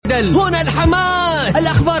هنا الحماس،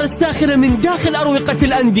 الأخبار الساخنة من داخل أروقة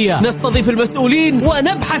الأندية، نستضيف المسؤولين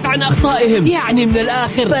ونبحث عن أخطائهم، يعني من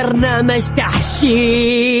الآخر برنامج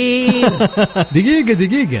تحشير.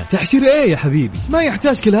 دقيقة، تحشير ايه يا حبيبي؟ ما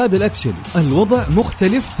يحتاج كل هذا الأكشن، الوضع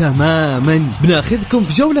مختلف تماما. بناخذكم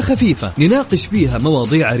في جولة خفيفة نناقش فيها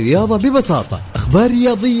مواضيع الرياضة ببساطة، أخبار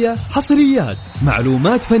رياضية، حصريات،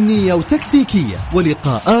 معلومات فنية وتكتيكية،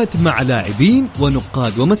 ولقاءات مع لاعبين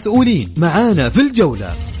ونقاد ومسؤولين. معانا في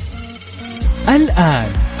الجولة. الآن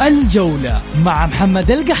الجولة مع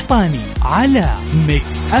محمد القحطاني على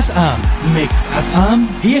ميكس اف ام. ميكس اف ام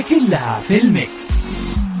هي كلها في الميكس.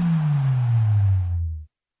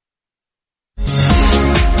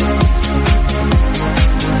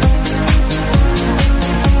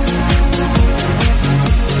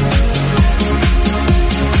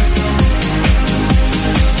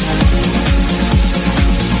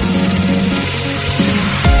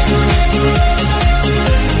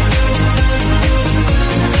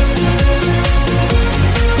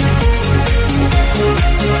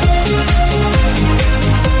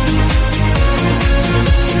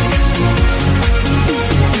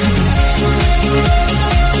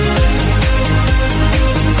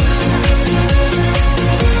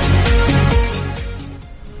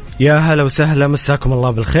 يا هلا وسهلا، مساكم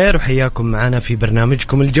الله بالخير وحياكم معنا في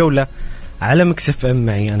برنامجكم الجولة على ميكس اف ام.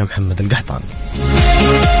 معي أنا محمد القحطاني.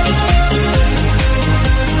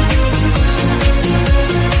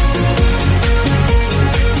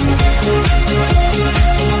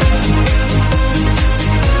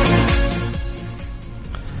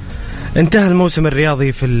 انتهى الموسم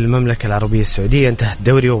الرياضي في المملكة العربية السعودية، انتهى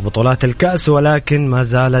الدوري وبطولات الكأس، ولكن ما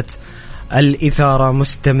زالت الإثارة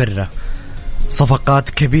مستمرة. صفقات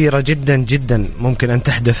كبيرة جدا جدا ممكن أن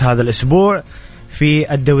تحدث هذا الأسبوع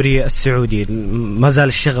في الدوري السعودي. ما زال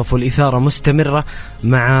الشغف والإثارة مستمرة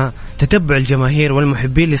مع تتبع الجماهير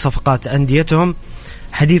والمحبين لصفقات أنديتهم.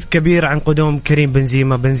 حديث كبير عن قدوم كريم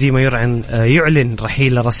بنزيما يعلن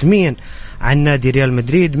رحيله رسميا عن نادي ريال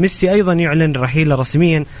مدريد. ميسي أيضا يعلن رحيله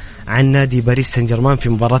رسميا عن نادي باريس سان جيرمان في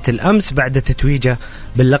مباراة الأمس بعد تتويجه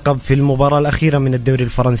باللقب في المباراة الأخيرة من الدوري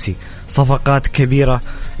الفرنسي. صفقات كبيرة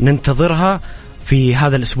ننتظرها في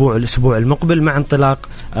هذا الأسبوع المقبل مع انطلاق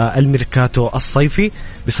الميركاتو الصيفي.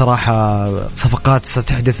 بصراحة صفقات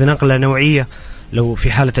ستحدث نقلة نوعية لو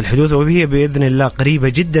في حالة الحدوث، وهي بإذن الله قريبة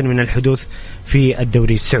جدا من الحدوث في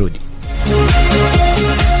الدوري السعودي.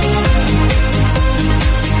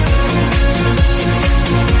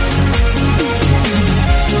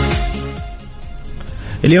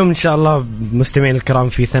 اليوم إن شاء الله مستمعين الكرام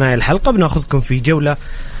في ثنايا الحلقة بناخذكم في جولة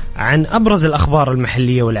عن أبرز الأخبار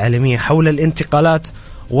المحلية والعالمية حول الانتقالات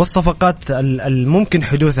والصفقات الممكن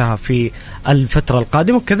حدوثها في الفترة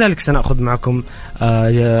القادمة. وكذلك سنأخذ معكم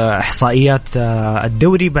إحصائيات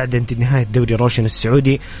الدوري بعد نهاية دوري روشن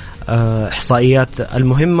السعودي، إحصائيات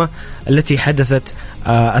المهمة التي حدثت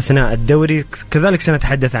أثناء الدوري. كذلك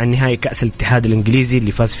سنتحدث عن نهاية كأس الاتحاد الإنجليزي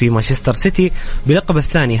اللي فاز فيه مانشستر سيتي بلقب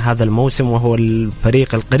الثاني هذا الموسم، وهو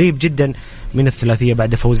الفريق القريب جدا من الثلاثية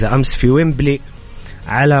بعد فوزه أمس في ويمبلي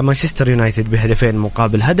على مانشستر يونايتد بهدفين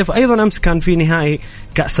مقابل هدف. أيضا أمس كان في نهائي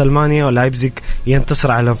كأس ألمانيا ولايبزيغ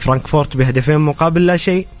ينتصر على فرانكفورت بهدفين مقابل لا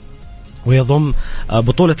شيء، ويضم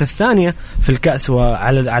بطولة الثانية في الكأس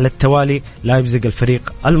وعلى التوالي لايبزيغ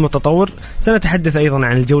الفريق المتطور. سنتحدث أيضا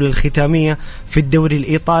عن الجولة الختامية في الدوري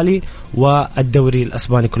الإيطالي والدوري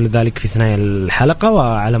الأسباني، كل ذلك في ثنايا الحلقة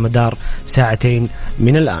وعلى مدار ساعتين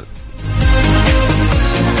من الآن.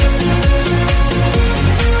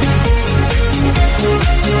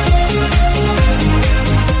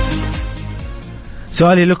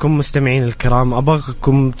 سؤالي لكم مستمعين الكرام،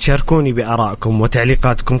 أبغاكم تشاركوني بآرائكم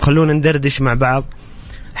وتعليقاتكم، خلونا ندردش مع بعض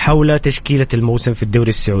حول تشكيلة الموسم في الدوري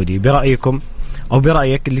السعودي. برأيكم أو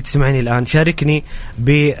برأيك اللي تسمعني الآن، شاركني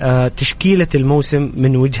بتشكيلة الموسم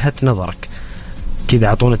من وجهة نظرك. كذا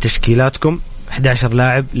أعطونا تشكيلاتكم 11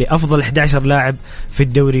 لاعب لأفضل 11 لاعب في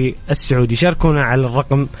الدوري السعودي. شاركونا على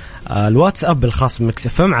الرقم الواتساب الخاص بميكس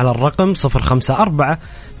اف ام على الرقم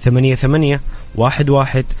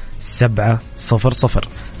 0548811700.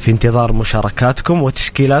 في انتظار مشاركاتكم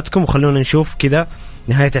وتشكيلاتكم، وخلونا نشوف كذا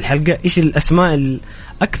نهاية الحلقة إيش الأسماء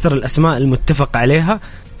أكثر الأسماء المتفق عليها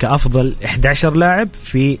كأفضل 11 لاعب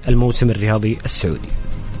في الموسم الرياضي السعودي.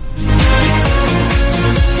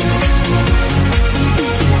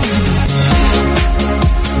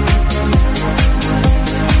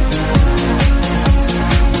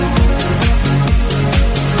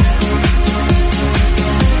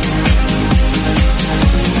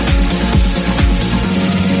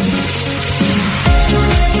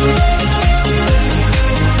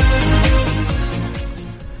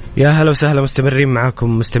 يا هلا وسهلا، مستمرين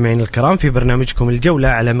معاكم مستمعين الكرام في برنامجكم الجولة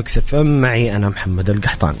على ميكس اف ام، معي أنا محمد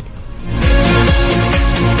القحطاني.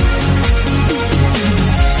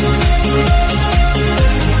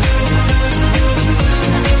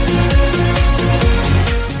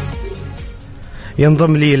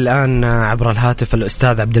 ينضم لي الآن عبر الهاتف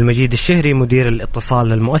الأستاذ عبد المجيد الشهري، مدير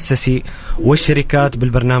الاتصال المؤسسي والشركات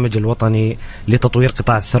بالبرنامج الوطني لتطوير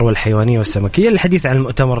قطاع الثروة الحيوانية والسمكية، للحديث عن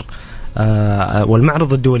المؤتمر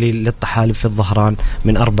والمعرض الدولي للطحالب في الظهران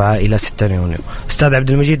من 4 إلى 6 يونيو. أستاذ عبد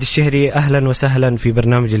المجيد الشهري، أهلا وسهلا في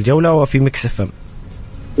برنامج الجولة وفي ميكس اف ام.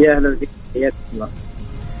 يا أهلا بك، حياك الله.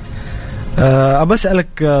 أبى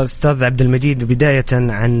أسألك أستاذ عبد المجيد بداية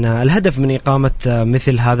عن الهدف من إقامة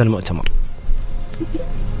مثل هذا المؤتمر.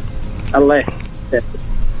 الله يحفظك.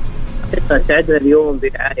 سعدنا اليوم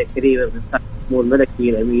برعاية كريمة من صاحب السمو الملكي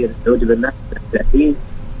الأمير سعود بن ناصر الثلاثين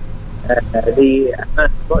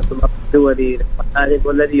لأعمال المؤتمر الدولي للطحالب،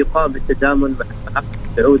 والذي يقام بالتزامن مع التحقق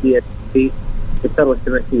السعودي في الثروة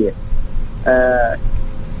السمكية.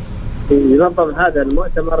 ينظم هذا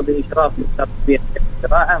المؤتمر بإشراف وزارة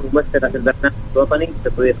الزراعة ممثلة في البرنامج الوطني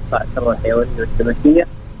لتطوير قطاع الثروة الحيوانية والسمكية،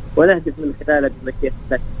 ونهدف من خلاله بمشيئة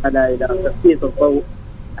الله تعالى إلى تسليط الضوء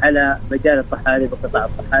على مجال الطحالب وقطاع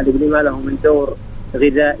الطحالب لما له من دور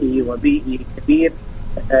غذائي وبيئي كبير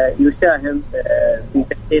يساهم في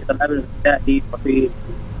تحقيق الأمن الغذائي وفي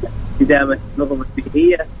استدامة النظم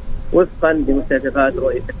البيئية وفقا لمستهدفات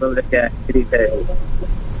رؤية المملكة الشريفة.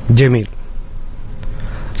 جميل.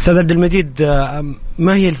 أستاذ عبد المجيد،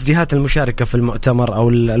 ما هي الجهات المشاركة في المؤتمر أو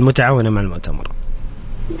المتعاونة مع المؤتمر؟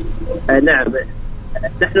 نعم،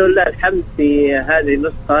 نحن لله الحمد في هذه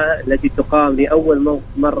النسخة التي تقام لأول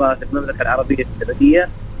مرة في المملكة العربية السعودية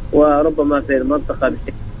وربما في المنطقة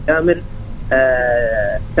بشكل كامل،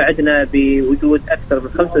 سعدنا بوجود أكثر من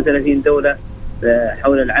 35 دولة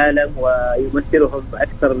حول العالم، ويمثلهم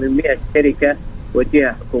أكثر من 100 شركة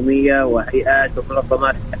وجهة حكومية وهيئات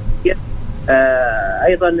ومنظمات حكومية.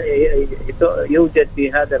 أيضا يوجد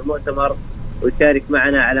في هذا المؤتمر ويشارك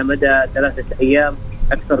معنا على مدى 3 أيام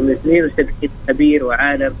أكثر من 72 خبير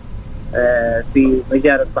وعالم في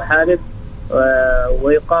مجال الطحالب،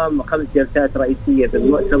 ويقام 5 جلسات رئيسية في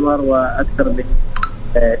المؤتمر وأكثر من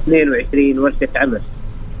 22 ورشة عمل.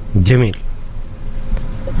 جميل.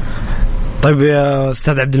 طيب يا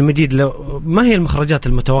أستاذ عبد المجيد، ما هي المخرجات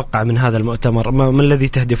المتوقعة من هذا المؤتمر؟ ما الذي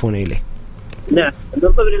تهدفون إليه؟ نعم، من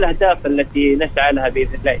ضمن الأهداف التي نسعى لها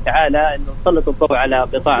بإذن الله تعالى أن نسلط الضوء على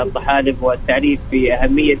قطاع الطحالب والتعريف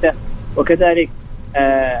بأهميته، وكذلك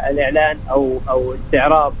الإعلان أو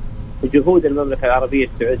استعراض جهود المملكة العربية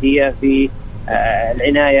السعودية في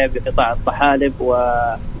العناية بقطاع الطحالب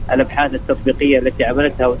والأبحاث التطبيقية التي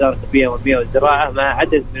عملتها وزارة البيئة والبيئة والزراعة مع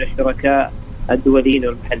عدد من الشركاء الدوليين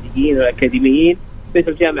والمحليين والأكاديميين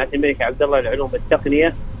مثل جامعة الملك عبد الله للعلوم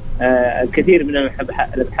والتقنية. الكثير من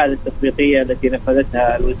الأبحاث التطبيقية التي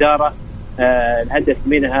نفذتها الوزارة الهدف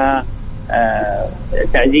منها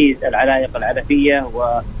تعزيز العلائق العلفية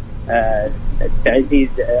وتعزيز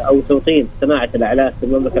أو توطين صناعة الأعلاف في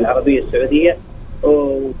المملكة العربية السعودية،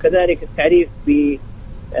 وكذلك التعريف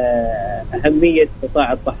بأهمية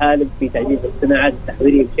قطاع الطحالب في تعزيز الصناعات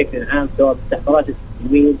التحضيرية بشكل عام، سواء مستحضرات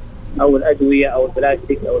التجميل أو الأدوية أو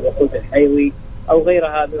البلاستيك أو الوقود الحيوي أو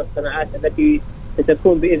غيرها من الصناعات التي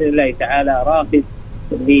ستكون بإذن الله تعالى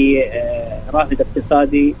رافد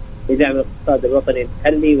اقتصادي لدعم الاقتصاد الوطني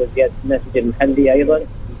المحلي وزيادة الناتج المحلي أيضا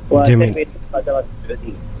وتنمية الصادرات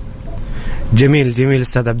السعودية. جميل جميل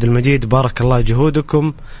أستاذ عبد المجيد، بارك الله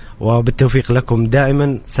جهودكم وبالتوفيق لكم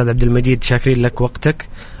دائما. أستاذ عبد المجيد، شاكرين لك وقتك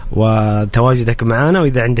وتواجدك معنا،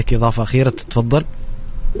 وإذا عندك إضافة أخيرة تتفضل.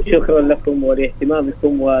 شكرا لكم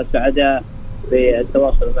ولاهتمامكم، وسعداء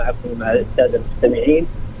بالتواصل معكم ومع السادة المستمعين،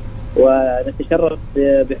 ونتشرف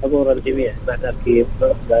بحضور الجميع معنا في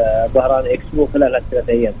ظهران إكسبو خلال 3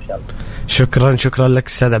 أيام إن شاء الله. شكرا لك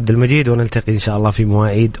أستاذ عبد المجيد، ونلتقي إن شاء الله في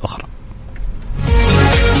مواعيد أخرى.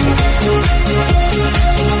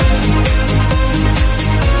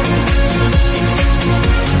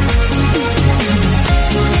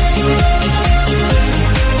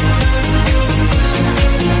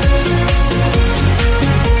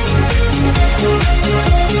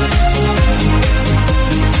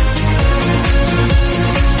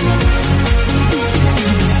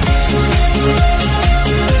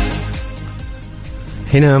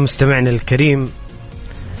 هنا مستمعنا الكريم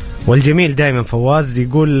والجميل دائما فواز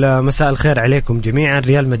يقول: مساء الخير عليكم جميعا.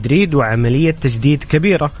 ريال مدريد وعملية تجديد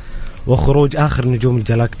كبيرة وخروج آخر نجوم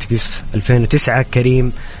الجالاكتيكوس 2009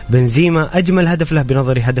 كريم بنزيما، أجمل هدف له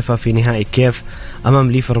بنظري هدفه في نهائي كيف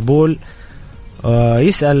أمام ليفربول.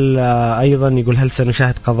 يسأل أيضا يقول: هل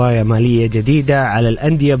سنشاهد قضايا مالية جديدة على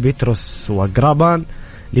الأندية بيتروس وقرابان؟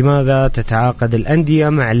 لماذا تتعاقد الأندية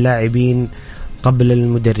مع اللاعبين قبل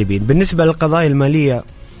المدربين؟ بالنسبة للقضايا المالية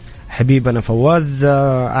حبيبنا فواز،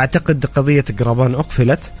 أعتقد قضية قرابان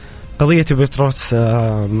أقفلت، قضية بيتروس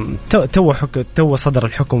تو صدر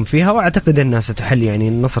الحكم فيها، وأعتقد أنها ستحل. يعني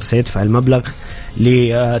النصر سيدفع المبلغ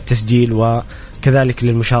للتسجيل وكذلك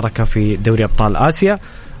للمشاركة في دوري أبطال آسيا،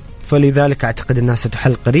 فلذلك أعتقد أنها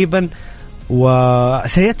ستحل قريبا.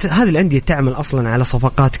 هذه الأندية تعمل أصلا على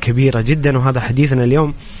صفقات كبيرة جدا، وهذا حديثنا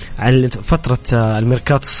اليوم عن فترة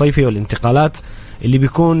الميركاتو الصيفي والانتقالات اللي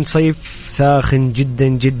بيكون صيف ساخن جدا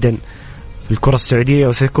جدا في الكرة السعودية،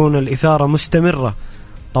 وسيكون الإثارة مستمرة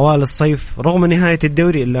طوال الصيف رغم نهاية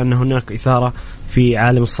الدوري، إلا أن هناك إثارة في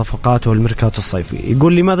عالم الصفقات والميركاتو الصيفي.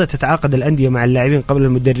 يقول لماذا تتعاقد الأندية مع اللاعبين قبل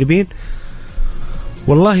المدربين؟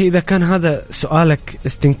 والله إذا كان هذا سؤالك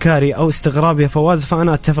استنكاري أو استغراب يا فواز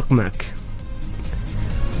فأنا أتفق معك.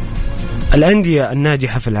 الأندية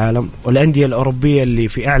الناجحة في العالم والأندية الأوروبية اللي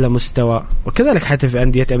في أعلى مستوى، وكذلك حتى في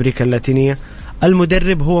أندية أمريكا اللاتينية،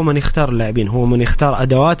 المدرب هو من يختار اللاعبين، هو من يختار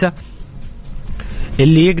أدواته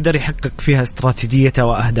اللي يقدر يحقق فيها استراتيجيته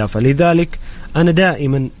وأهدافه. لذلك أنا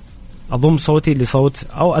دائما أضم صوتي لصوت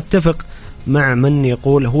أو أتفق مع من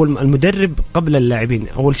يقول هو المدرب قبل اللاعبين.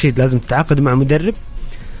 أول شيء لازم تتعاقد مع مدرب،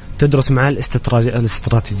 تدرس معه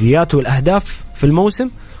الاستراتيجيات والأهداف في الموسم،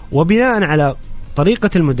 وبناء على طريقة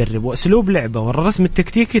المدرب وأسلوب لعبه والرسم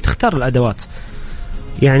التكتيكي تختار الأدوات.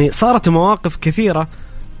 يعني صارت مواقف كثيرة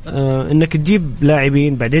انك تجيب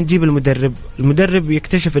لاعبين بعدين تجيب المدرب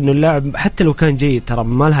يكتشف انه اللاعب حتى لو كان جيد ترى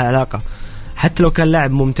ما لها علاقة، حتى لو كان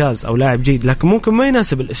لاعب ممتاز او لاعب جيد لكن ممكن ما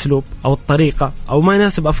يناسب الاسلوب او الطريقة او ما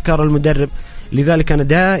يناسب افكار المدرب. لذلك انا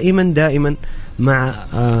دائما مع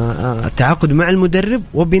التعاقد مع المدرب،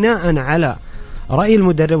 وبناء على رأي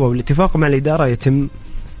المدرب والاتفاق مع الإدارة يتم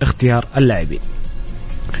اختيار اللاعبين.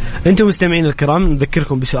 انتم مستمعين الكرام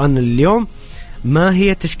نذكركم بسؤالنا اليوم: ما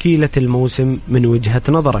هي تشكيلة الموسم من وجهة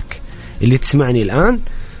نظرك؟ اللي تسمعني الآن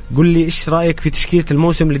قل لي إيش رأيك في تشكيلة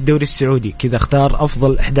الموسم للدوري السعودي، كذا اختار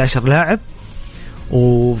أفضل 11 لاعب،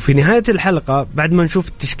 وفي نهاية الحلقة بعد ما نشوف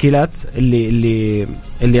التشكيلات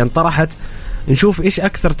اللي انطرحت نشوف إيش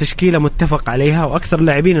أكثر تشكيلة متفق عليها وأكثر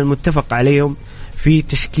لاعبين المتفق عليهم في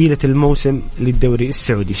تشكيلة الموسم للدوري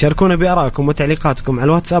السعودي. شاركونا بآرائكم وتعليقاتكم على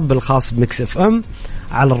الواتساب الخاص بميكس اف ام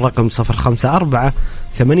على الرقم 054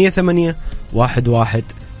 88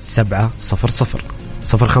 11 700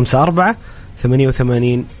 054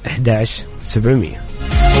 88 11 700.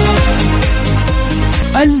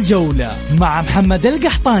 الجولة مع محمد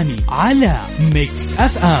القحطاني على ميكس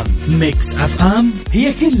اف ام. ميكس اف ام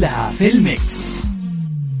هي كلها في الميكس.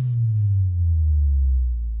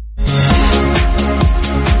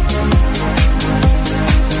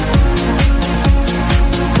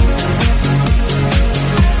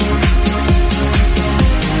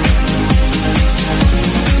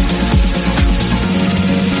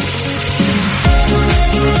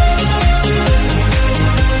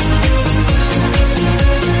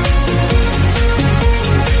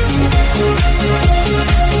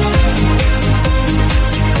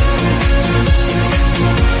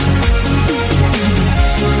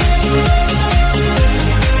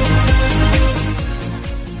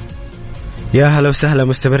 يا هلا وسهلا،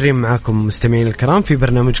 مستمرين معاكم مستمعين الكرام في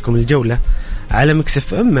برنامجكم الجولة على ميكس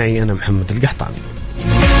اف ام، معي أنا محمد القحطاني.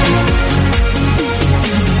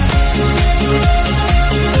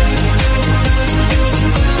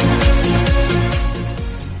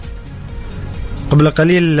 قبل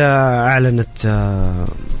قليل أعلنت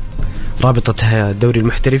رابطة دوري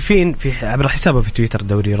المحترفين عبر حسابه في تويتر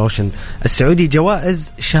دوري روشن السعودي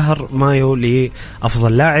جوائز شهر مايو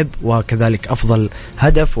لأفضل لاعب وكذلك أفضل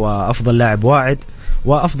هدف وأفضل لاعب واعد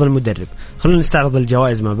وأفضل مدرب. خلونا نستعرض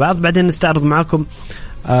الجوائز مع بعض بعدين نستعرض معكم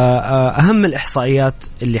أهم الإحصائيات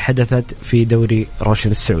اللي حدثت في دوري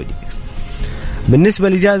روشن السعودي. بالنسبة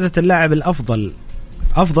لجائزة اللاعب الأفضل،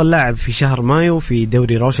 أفضل لاعب في شهر مايو في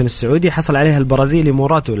دوري روشن السعودي حصل عليها البرازيلي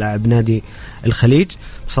موراتو لاعب نادي الخليج.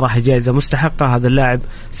 بصراحة جائزة مستحقة، هذا اللاعب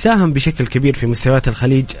ساهم بشكل كبير في مستويات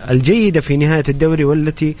الخليج الجيدة في نهاية الدوري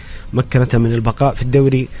والتي مكنته من البقاء في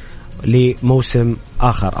الدوري لموسم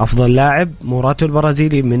آخر. أفضل لاعب موراتو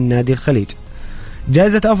البرازيلي من نادي الخليج.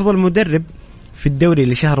 جائزة أفضل مدرب في الدوري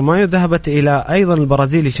لشهر مايو ذهبت إلى أيضا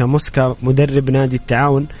البرازيلي شاموسكا مدرب نادي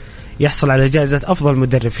التعاون، يحصل على جائزة أفضل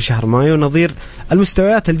مدرب في شهر مايو نظير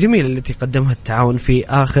المستويات الجميلة التي قدمها التعاون في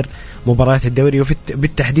آخر مباريات الدوري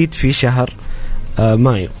وبالتحديد في شهر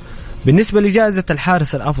مايو. بالنسبة لجائزة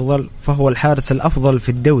الحارس الأفضل فهو الحارس الأفضل في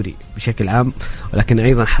الدوري بشكل عام، ولكن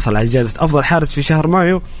أيضا حصل على جائزة أفضل حارس في شهر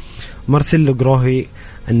مايو مارسيلو جروهي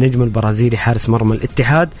النجم البرازيلي حارس مرمى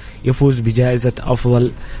الاتحاد يفوز بجائزة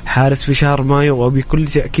أفضل حارس في شهر مايو، وبكل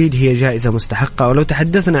تأكيد هي جائزة مستحقة. ولو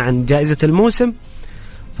تحدثنا عن جائزة الموسم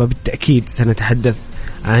فبالتأكيد سنتحدث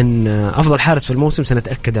عن أفضل حارس في الموسم،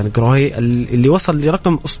 سنتأكد عن جروهي اللي وصل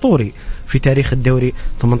لرقم أسطوري في تاريخ الدوري،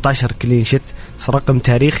 18 كلين شيت، رقم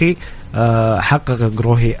تاريخي حقق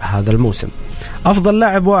جروهي هذا الموسم. أفضل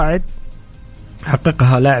لاعب واعد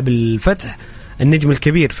حققها لاعب الفتح النجم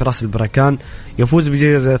الكبير فراس البركان، يفوز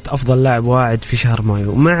بجائزة أفضل لاعب واعد في شهر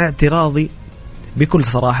مايو. مع اعتراضي بكل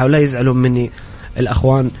صراحة ولا يزعلون مني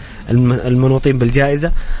الأخوان المنوطين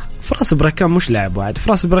بالجائزة، فراس البركان مش لاعب واعد،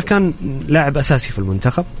 فراس البركان لاعب أساسي في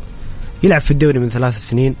المنتخب، يلعب في الدوري من 3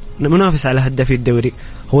 سنين، منافس على هدافي الدوري،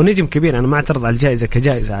 هو نجم كبير. أنا ما اعترض على الجائزة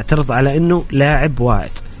كجائزة، اعترض على أنه لاعب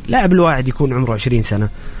واعد. لاعب الواعد يكون عمره 20 سنة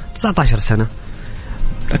 19 سنة،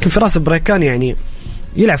 لكن فراس البركان يعني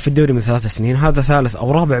يلعب في الدوري من 3 سنين، هذا 3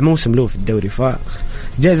 أو 4 موسم له في الدوري،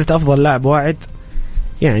 فجائزة أفضل لاعب واعد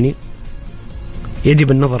يعني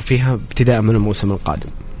يجب النظر فيها ابتداء من الموسم القادم.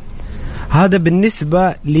 هذا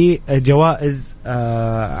بالنسبة لجوائز.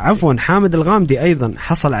 عفوا، حامد الغامدي أيضا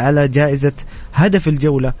حصل على جائزة هدف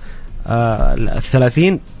الجولة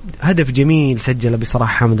 30، هدف جميل سجل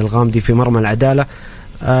بصراحة حامد الغامدي في مرمى العدالة،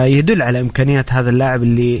 يدل على إمكانيات هذا اللاعب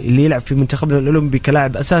اللي يلعب في منتخبنا الأولمبي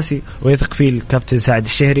كلاعب أساسي ويثق فيه الكابتن سعد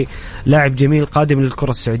الشهري. لاعب جميل قادم للكرة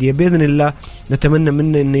السعودية بإذن الله، نتمنى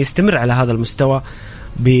منه أنه يستمر على هذا المستوى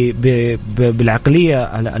بالعقلية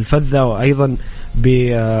الفذة، وأيضا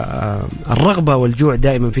بالرغبة والجوع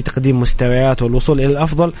دائما في تقديم مستويات والوصول إلى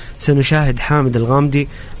الأفضل. سنشاهد حامد الغامدي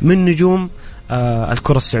من نجوم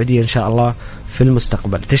الكرة السعودية إن شاء الله في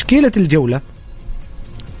المستقبل. تشكيلة الجولة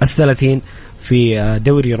 30 في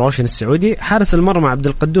دوري روشن السعودي: حارس المرمى عبد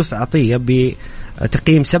القدوس عطية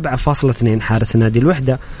بتقييم 7.2، حارس نادي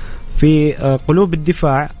الوحدة. في قلوب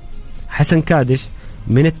الدفاع حسن كادش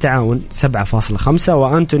من التعاون 7.5،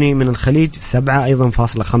 وأنتوني من الخليج 7 أيضا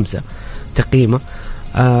 5 تقييمه.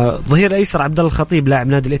 ظهير أيسر عبد الله الخطيب لاعب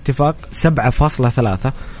نادي الاتفاق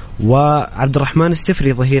 7.3، وعبد الرحمن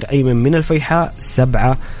السفري ظهير أيمن من الفيحاء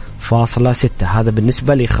 7.6. هذا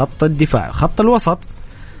بالنسبة لخط الدفاع. خط الوسط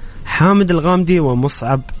حامد الغامدي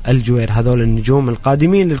ومصعب الجوير، هذول النجوم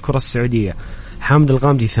القادمين للكرة السعودية. حامد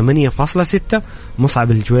الغامدي 8.6،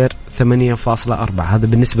 مصعب الجوير 8.4. هذا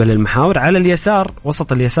بالنسبة للمحاور. على اليسار،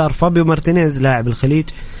 وسط اليسار، فابيو مارتينيز لاعب الخليج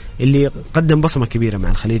اللي قدم بصمة كبيرة مع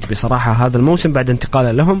الخليج بصراحة هذا الموسم بعد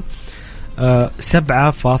انتقاله لهم،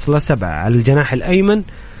 7.7. على الجناح الأيمن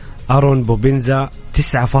أرون بوبينزا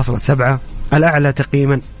 9.7، الأعلى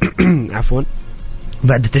تقييما عفوا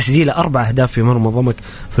بعد تسجيل 4 أهداف في مرمى ضمك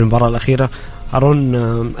في المباراة الأخيرة. أرون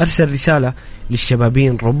أرسل رسالة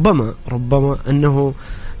للشبابين ربما أنه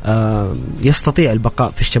يستطيع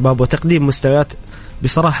البقاء في الشباب وتقديم مستويات.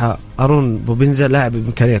 بصراحة أرون بوبينزا لاعب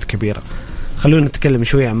بإمكانيات كبيرة. خلونا نتكلم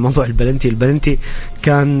شوية عن موضوع البلنتي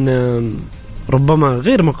كان ربما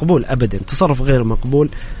غير مقبول أبدا، تصرف غير مقبول،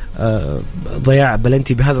 ضياع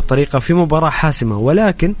بلنتي بهذه الطريقة في مباراة حاسمة.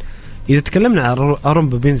 ولكن إذا تكلمنا عن أرون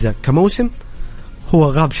بوبينزا كموسم، هو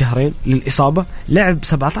غاب 2 شهرين للإصابة، لعب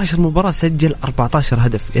 17 مباراة، سجل 14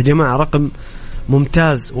 هدف. يا جماعة رقم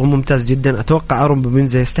ممتاز وممتاز جدا. أتوقع أرون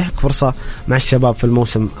بوبينزا يستحق فرصة مع الشباب في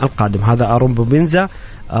الموسم القادم. هذا أرون بوبينزا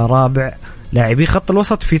رابع لاعبي خط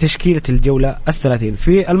الوسط في تشكيلة الجولة 30.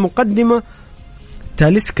 في المقدمة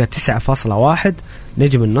تاليسكا 9.1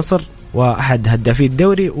 نجم النصر وأحد هدافي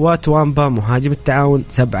الدوري، وتوامبا مهاجم التعاون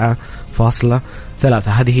 7.3.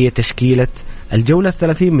 هذه هي تشكيلة الجولة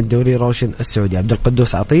 30 من دوري روشن السعودي: عبد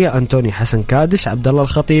القدوس عطية، أنتوني حسن كادش، عبد الله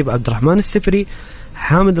الخطيب، عبد الرحمن السفري،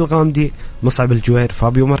 حامد الغامدي، مصعب الجوير،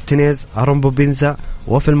 فابيو مارتينيز، أرون بوبينزا،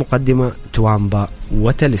 وفي المقدمة توامبا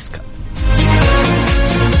وتاليسكا.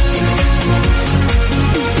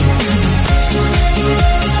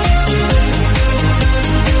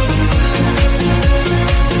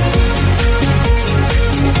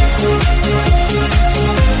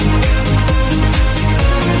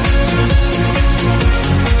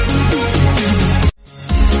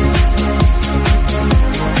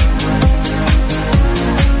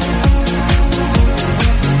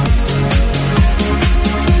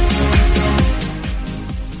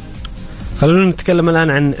 خلونا نتكلم الآن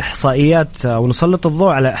عن إحصائيات ونسلط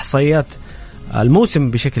الضوء على إحصائيات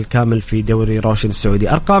الموسم بشكل كامل في دوري روشن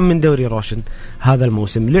السعودي. أرقام من دوري روشن هذا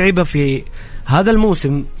الموسم: لعب في هذا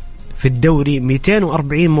الموسم في الدوري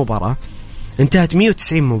 240 مباراة، انتهت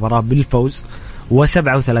 190 مباراة بالفوز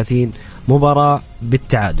و37 مباراة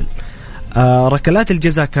بالتعادل. ركلات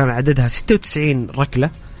الجزاء كان عددها 96 ركلة،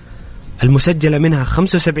 المسجلة منها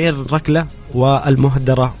 75 ركلة،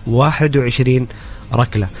 والمهدرة 21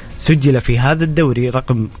 ركلة. سجل في هذا الدوري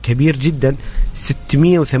رقم كبير جدا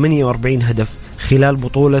 648 هدف خلال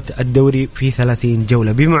بطولة الدوري في 30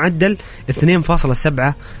 جولة بمعدل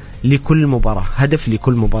 2.7 لكل مباراة، هدف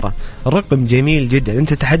لكل مباراة. رقم جميل جدا.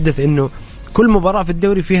 انت تتحدث انه كل مباراة في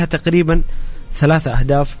الدوري فيها تقريبا 3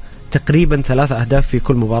 أهداف، تقريبا 3 أهداف في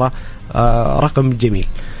كل مباراة. رقم جميل.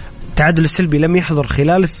 التعادل السلبي لم يحضر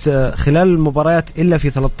خلال المباريات إلا في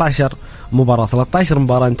 13 مباراة. 13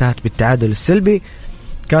 مباراة انتهت بالتعادل السلبي.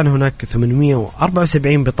 كان هناك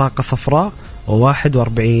 874 بطاقة صفراء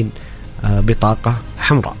و41 بطاقة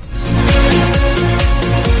حمراء.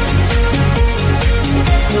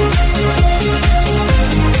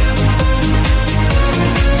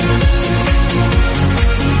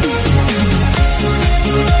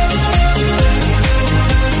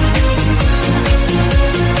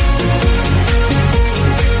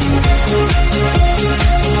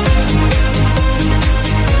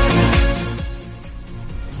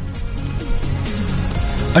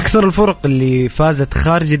 أكثر الفرق اللي فازت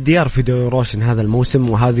خارج الديار في دوري روشن هذا الموسم،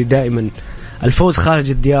 وهذه دائما الفوز خارج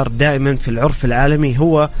الديار دائما في العرف العالمي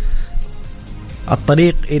هو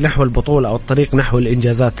الطريق نحو البطولة أو الطريق نحو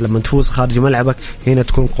الإنجازات. لما تفوز خارج ملعبك هنا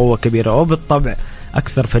تكون قوة كبيرة. وبالطبع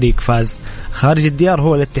أكثر فريق فاز خارج الديار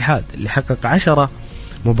هو الاتحاد اللي حقق 10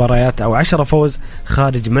 مباريات أو 10 فوز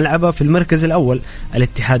خارج ملعبه. في المركز الأول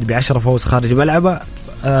الاتحاد ب10 فوز خارج ملعبه.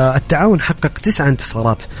 التعاون حقق 9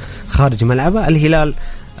 انتصارات خارج ملعبه. الهلال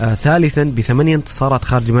ثالثا ب8 انتصارات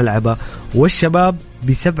خارج ملعبه. والشباب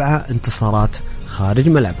ب7 انتصارات خارج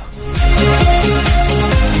ملعبه.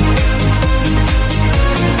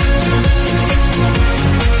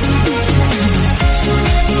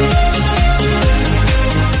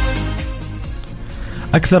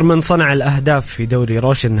 أكثر من صنع الأهداف في دوري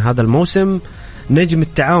روشن هذا الموسم نجم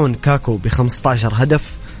التعاون كاكو ب15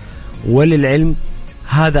 هدف. وللعلم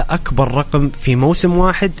هذا أكبر رقم في موسم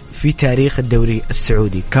واحد في تاريخ الدوري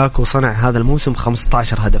السعودي. كاكو صنع هذا الموسم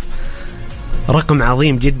 15 هدف، رقم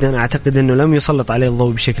عظيم جدا. أعتقد أنه لم يسلط عليه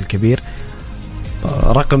الضوء بشكل كبير.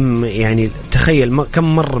 رقم يعني تخيل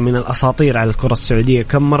كم مر من الأساطير على الكرة السعودية،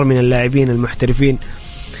 كم مر من اللاعبين المحترفين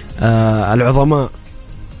العظماء،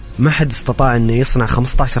 ما حد استطاع أن يصنع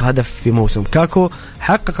 15 هدف في موسم. كاكو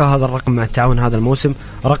حقق هذا الرقم مع التعاون هذا الموسم،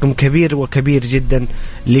 رقم كبير وكبير جدا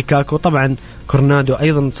لكاكو. طبعا كورنادو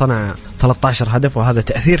أيضا صنع 13 هدف، وهذا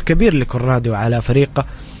تأثير كبير لكورنادو على فريقه،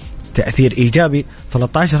 تأثير إيجابي.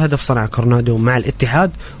 13 هدف صنع كورنادو مع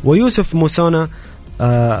الاتحاد. ويوسف موسونا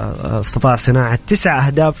استطاع صناعة 9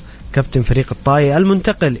 أهداف، كابتن فريق الطائي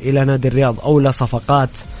المنتقل إلى نادي الرياض. أولى صفقات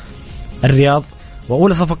الرياض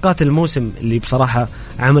وأولى صفقات الموسم اللي بصراحة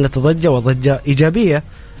عملت ضجة إيجابية.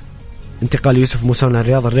 انتقال يوسف موسونا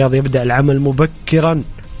الرياض. الرياض يبدأ العمل مبكرا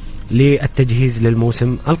للتجهيز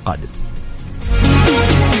للموسم القادم.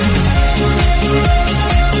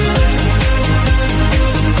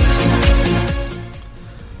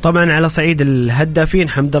 طبعا على صعيد الهدافين،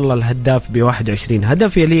 حمد الله الهداف ب21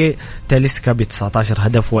 هدف، يلي تاليسكا ب19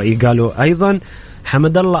 هدف، وإيغالو أيضا.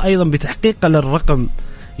 حمد الله أيضا بتحقيق للرقم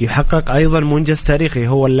يحقق أيضا منجز تاريخي،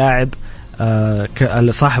 هو اللاعب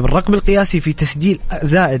صاحب الرقم القياسي في تسجيل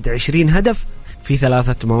زائد 20 هدف في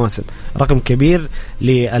 3 مواسم. رقم كبير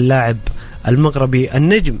للاعب المغربي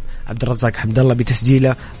النجم عبد الرزاق حمد الله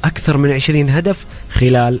بتسجيله أكثر من 20 هدف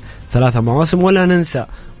خلال 3 مواسم. ولا ننسى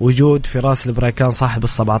وجود فراس البريكان صاحب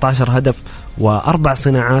 17 هدف و4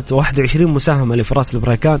 صناعات و21 مساهمة لفراس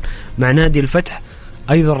البريكان مع نادي الفتح،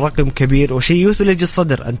 أيضا رقم كبير وشيء يثلج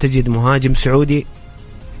الصدر أن تجد مهاجم سعودي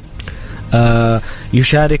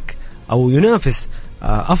يشارك أو ينافس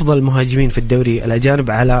أفضل المهاجمين في الدوري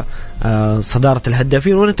الأجانب على صدارة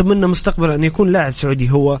الهدافين. ونتمنى مستقبلا أن يكون لاعب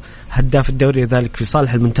سعودي هو هداف الدوري، ذلك في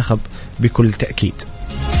صالح المنتخب بكل تأكيد.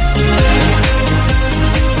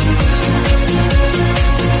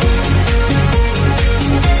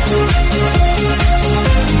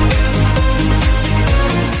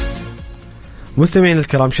 مستمعين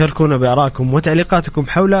الكرام، شاركونا بآرائكم وتعليقاتكم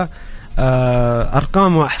حول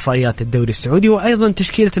أرقام وإحصائيات الدوري السعودي، وأيضا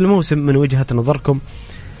تشكيلة الموسم من وجهة نظركم.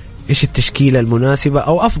 إيش التشكيلة المناسبة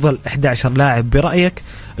أو أفضل 11 لاعب برأيك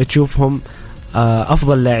تشوفهم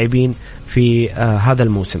أفضل لاعبين في هذا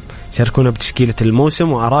الموسم؟ شاركونا بتشكيلة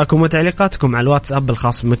الموسم وآرائكم وتعليقاتكم على الواتساب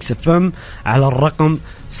الخاص بمكس اف ام على الرقم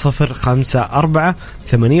 054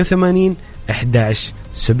 88 11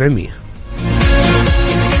 700.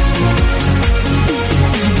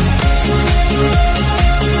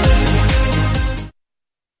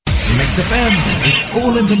 FM, it's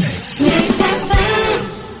all in the mix.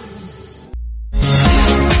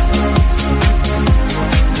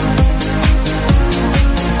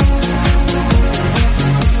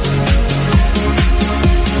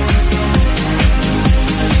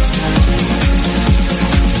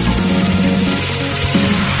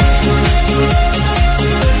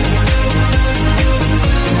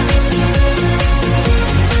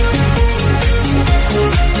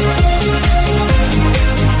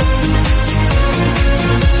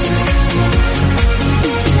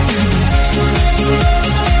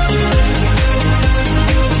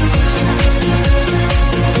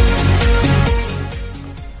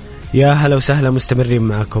 يا هلا وسهلا، مستمرين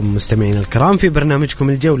معكم مستمعين الكرام في برنامجكم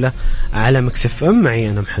الجولة على ميكس اف ام.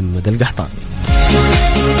 معي أنا محمد القحطاني.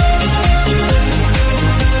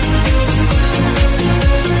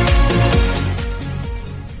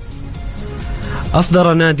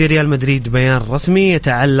 أصدر نادي ريال مدريد بيان رسمي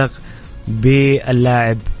يتعلق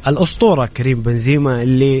باللاعب الأسطورة كريم بنزيما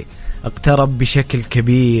اللي اقترب بشكل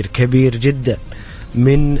كبير جدا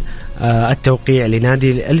من التوقيع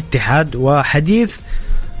لنادي الاتحاد. وحديث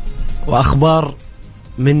وأخبار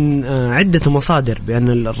من عدة مصادر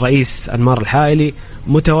بأن الرئيس أنمار الحائلي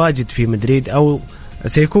متواجد في مدريد أو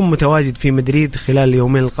سيكون متواجد في مدريد خلال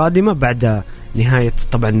اليومين القادمة بعد نهاية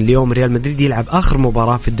طبعا اليوم ريال مدريد يلعب آخر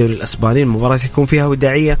مباراة في الدوري الأسباني. المباراة سيكون فيها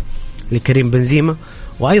وداعية لكريم بنزيما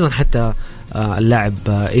وأيضا حتى اللاعب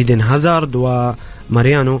إيدن هازارد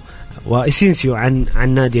وماريانو وإسينسيو عن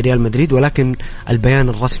نادي ريال مدريد. ولكن البيان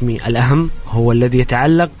الرسمي الأهم هو الذي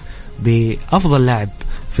يتعلق بأفضل لاعب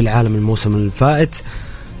في العالم الموسم الفائت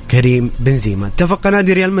كريم بنزيما. اتفق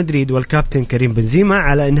نادي ريال مدريد والكابتن كريم بنزيما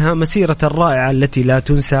على إنهاء مسيرة الرائعة التي لا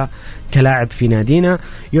تنسى كلاعب في نادينا.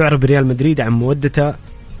 يعرب ريال مدريد عن مودته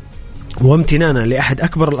وامتنانه لأحد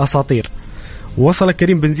أكبر الأساطير. وصل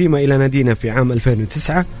كريم بنزيما إلى نادينا في عام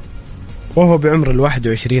 2009 وهو بعمر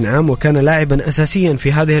 21 عام، وكان لاعبا أساسيا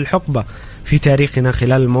في هذه الحقبة في تاريخنا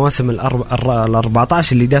خلال المواسم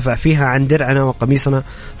 14 اللي دافع فيها عن درعنا وقميصنا.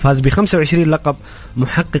 فاز ب25 لقب،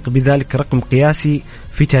 محقق بذلك رقم قياسي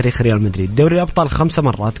في تاريخ ريال مدريد. دوري الأبطال 5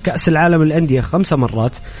 مرات، كأس العالم للأندية 5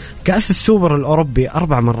 مرات، كأس السوبر الأوروبي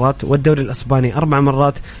 4 مرات، والدوري الأسباني 4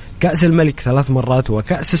 مرات، كأس الملك 3 مرات،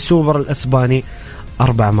 وكأس السوبر الأسباني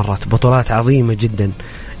 4 مرات. بطولات عظيمة جدا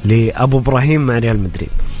لأبو إبراهيم مع ريال مدريد.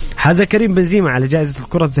 حاز كريم بنزيما على جائزة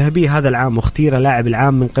الكرة الذهبية هذا العام، واختير لاعب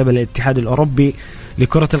العام من قبل الاتحاد الأوروبي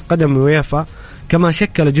لكرة القدم ويافا، كما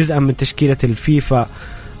شكل جزءا من تشكيلة الفيفا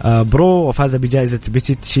برو، وفاز بجائزة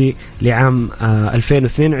بيتيتشي لعام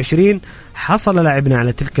 2022. حصل لاعبنا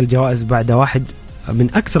على تلك الجوائز بعد واحد من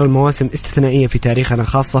أكثر المواسم استثنائية في تاريخنا،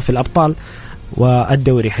 خاصة في الأبطال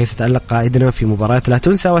والدوري، حيث تألق قائدنا في مباراة لا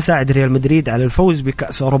تنسى وساعد ريال مدريد على الفوز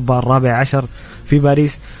بكأس أوروبا 14 في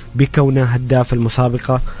باريس بكونه هداف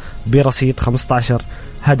المسابقة برصيد 15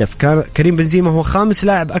 هدف. كان كريم بنزيما هو خامس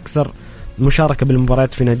لاعب أكثر مشاركة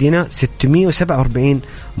بالمباريات في نادينا 647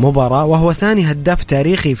 مباراة، وهو ثاني هداف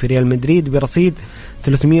تاريخي في ريال مدريد برصيد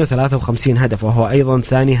 353 هدف، وهو أيضا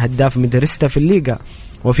ثاني هداف مدرستا في الليغا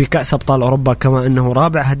وفي كأس أبطال أوروبا، كما أنه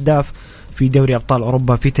رابع هداف في دوري أبطال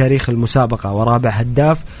أوروبا في تاريخ المسابقة ورابع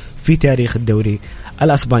هداف في تاريخ الدوري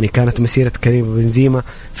الأسباني. كانت مسيرة كريم بنزيما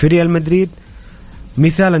في ريال مدريد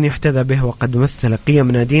مثالا يحتذى به وقد مثل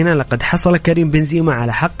قيم نادينا. لقد حصل كريم بنزيما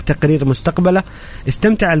على حق تقرير مستقبله.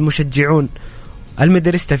 استمتع المشجعون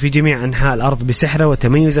المدرسة في جميع أنحاء الأرض بسحره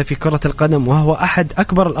وتميزه في كرة القدم، وهو أحد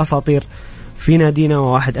أكبر الأساطير في نادينا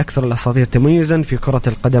وواحد أكثر الأساطير تميزا في كرة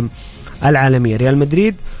القدم العالمية. ريال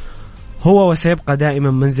مدريد هو وسيبقى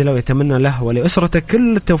دائما منزله، ويتمنى له ولأسرته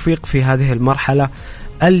كل التوفيق في هذه المرحلة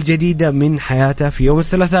الجديدة من حياته. في يوم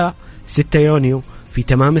الثلاثاء 6 يونيو في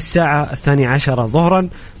تمام الساعة 12 ظهرا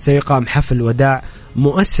سيقام حفل وداع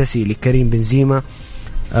مؤسسي لكريم بنزيما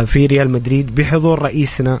في ريال مدريد بحضور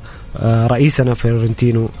رئيسنا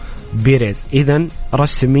فلورنتينو بيريز. إذن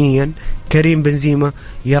رسميا كريم بنزيما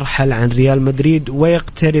يرحل عن ريال مدريد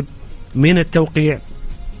ويقترب من التوقيع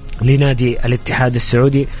لنادي الاتحاد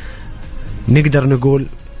السعودي. نقدر نقول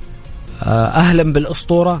أهلا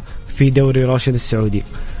بالأسطورة في دوري روشن السعودي.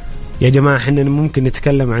 يا جماعة حنا ممكن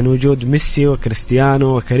نتكلم عن وجود ميسي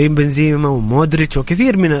وكريستيانو وكريم بنزيما ومودريتش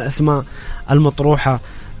وكثير من الأسماء المطروحة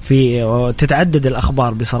في تتعدد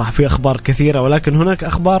الأخبار بصراحة، في أخبار كثيرة، ولكن هناك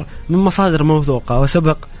أخبار من مصادر موثوقة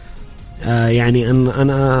وسبق يعني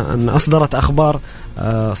أن أصدرت أخبار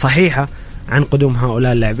صحيحة عن قدوم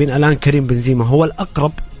هؤلاء اللاعبين. الآن كريم بنزيما هو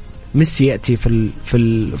الأقرب. ميسي يأتي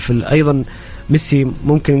في أيضا ميسي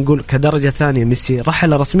ممكن نقول كدرجة ثانية. ميسي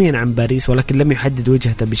رحل رسميا عن باريس ولكن لم يحدد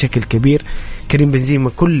وجهته بشكل كبير. كريم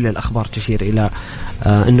بنزيما كل الأخبار تشير إلى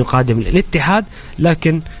أنه قادم للاتحاد،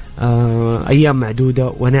 لكن أيام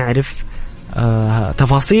معدودة ونعرف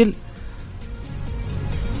تفاصيل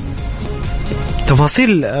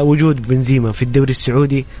وجود بنزيما في الدوري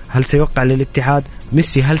السعودي. هل سيوقع للاتحاد؟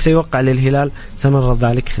 ميسي هل سيوقع للهلال؟ سنرى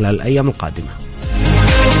ذلك خلال الأيام القادمة.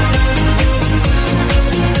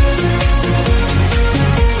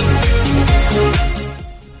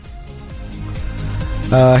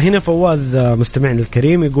 هنا فواز مستمعنا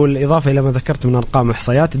الكريم يقول إضافة إلى ما ذكرت من أرقام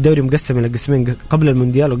وإحصائيات، الدوري مقسم إلى قسمين قبل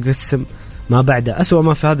المونديال وقسم ما بعده. أسوأ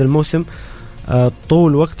ما في هذا الموسم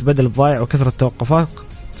طول وقت بدل الضائع وكثرة التوقفات،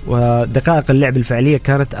 ودقائق اللعب الفعلية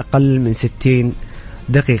كانت أقل من 60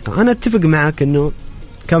 دقيقة. أنا أتفق معك أنه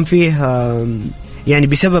كان فيه يعني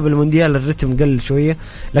بسبب المونديال الرتم قل شوية.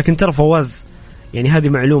 لكن ترى فواز، يعني هذه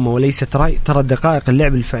معلومة وليست رأي، ترى دقائق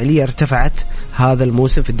اللعب الفعلية ارتفعت هذا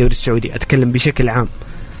الموسم في الدوري السعودي، أتكلم بشكل عام.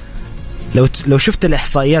 لو شفت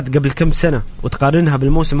الإحصائيات قبل كم سنة وتقارنها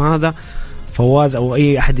بالموسم هذا فواز أو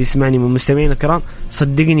أي أحد يسمعني من مستمعين الكرام،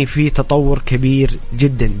 صدقني في تطور كبير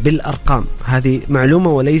جدا بالأرقام. هذه معلومة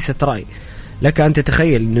وليست رأي. لك أن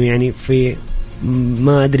تتخيل أنه يعني في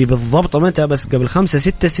ما أدري بالضبط متى، بس قبل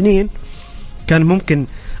 5-6 سنين كان ممكن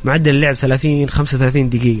معدل اللعب 30-35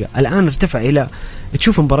 دقيقة، الآن ارتفع إلى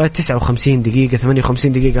تشوف مباريات 59 دقيقة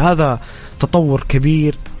 58 دقيقة. هذا تطور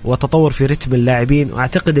كبير وتطور في رتم اللاعبين،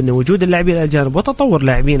 وأعتقد أن وجود اللاعبين الأجانب وتطور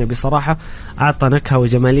لاعبين بصراحة أعطى نكهة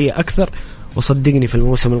وجمالية أكثر. وصدقني في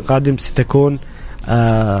الموسم القادم ستكون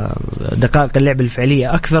دقائق اللعب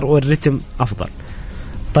الفعلية أكثر والرتم أفضل.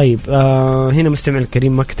 طيب هنا مستمع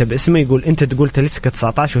الكريم مكتب اسمه يقول أنت تقول تاليسكا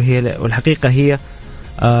 19 والحقيقة هي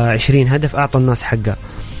 20 هدف. أعطوا الناس حقها.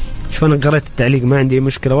 شوف أنا قرأت التعليق ما عندي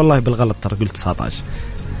مشكلة والله، بالغلط ترى قلت 19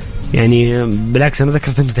 يعني بالعكس أنا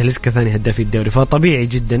ذكرت أنه تاليسكا ثاني هداف في الدوري، فطبيعي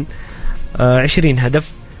جدا 20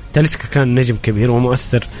 هدف. تاليسكا كان نجم كبير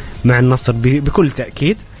ومؤثر مع النصر بكل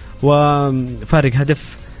تأكيد، وفارق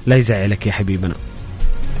هدف لا يزعلك يا حبيبنا.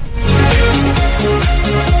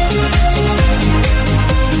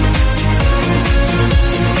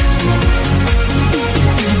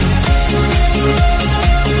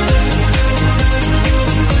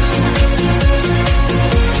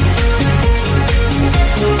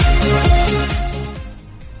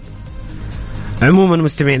 عموما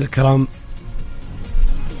مستمعين الكرام،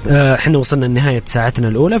 احنا وصلنا لنهاية ساعتنا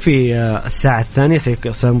الأولى. في الساعة الثانية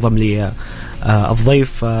سينضم لي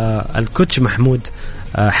الضيف الكوتش محمود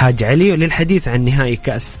حاج علي للحديث عن نهائي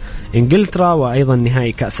كأس إنجلترا وأيضا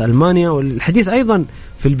نهائي كأس ألمانيا، والحديث أيضا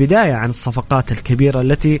في البداية عن الصفقات الكبيرة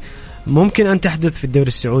التي ممكن أن تحدث في الدوري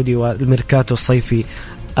السعودي والميركاتو الصيفي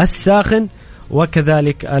الساخن،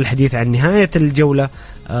 وكذلك الحديث عن نهاية الجولة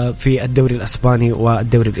في الدوري الأسباني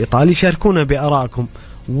والدوري الإيطالي. شاركونا بآرائكم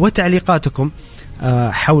وتعليقاتكم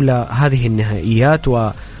حول هذه النهائيات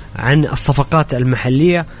وعن الصفقات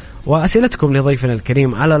المحلية، وأسئلتكم لضيفنا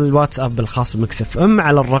الكريم على الواتساب الخاص ميكس اف ام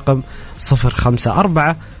على الرقم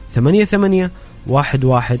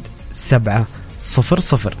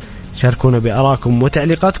 0548811700. شاركونا بآرائكم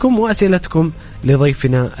وتعليقاتكم وأسئلتكم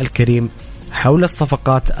لضيفنا الكريم حول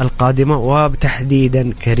الصفقات القادمة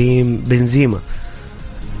وبتحديدا كريم بنزيما.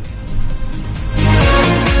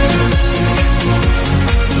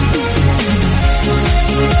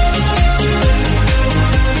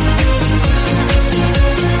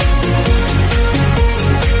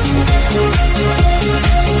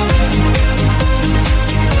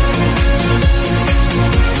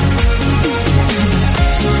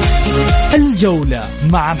 الجولة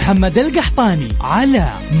مع محمد القحطاني على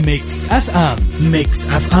ميكس اف ام. ميكس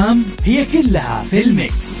اف ام هي كلها في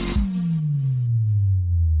الميكس.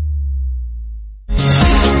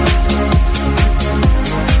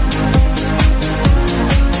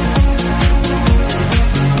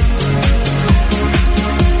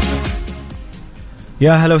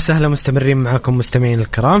 يا هلا وسهلا، مستمرين معكم مستمعين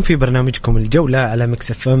الكرام في برنامجكم الجولة على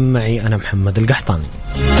ميكس اف ام، معي أنا محمد القحطاني.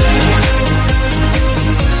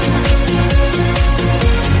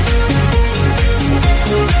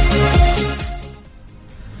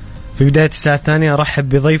 في بداية الساعة الثانية أرحب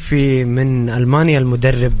بضيفي من ألمانيا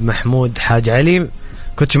المدرب محمود حاج علي.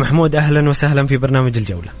 كوتش محمود أهلا وسهلا في برنامج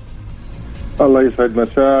الجولة. الله يسعد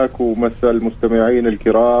مساك ومساء المستمعين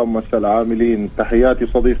الكرام، مساء العاملين، تحياتي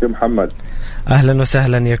صديقي محمد. أهلا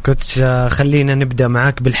وسهلا يا كوتش. خلينا نبدأ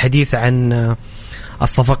معك بالحديث عن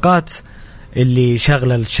الصفقات اللي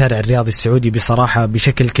شغلة الشارع الرياضي السعودي بصراحة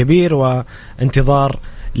بشكل كبير، وانتظار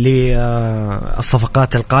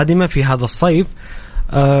للصفقات القادمة في هذا الصيف.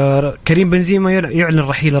 كريم بنزيما يعلن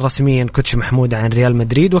رحيله رسميا كوتش محمود عن ريال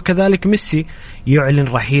مدريد، وكذلك ميسي يعلن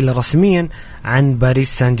رحيله رسميا عن باريس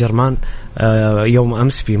سان جيرمان يوم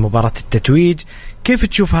أمس في مباراة التتويج. كيف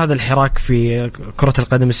تشوف هذا الحراك في كرة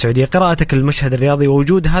القدم السعودية؟ قراءتك للمشهد الرياضي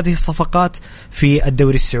ووجود هذه الصفقات في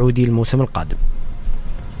الدوري السعودي الموسم القادم.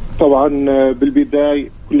 طبعا بالبداية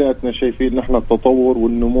كلنا شايفين نحن التطور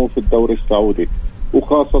والنمو في الدوري السعودي،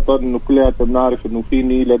 وخاصة أنه كلنا بنعرف أنه في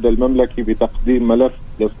نية لدى المملكة بتقديم ملف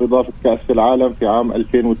لاستضافة كأس العالم في عام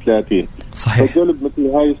 2030. صحيح. فجلب مثل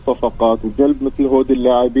هاي الصفقات وجلب مثل هود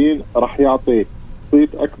اللاعبين رح يعطي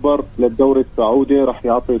صيت أكبر للدوري السعودي، رح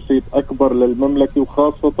يعطي صيت أكبر للمملكة،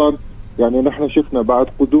 وخاصة يعني نحن شفنا بعد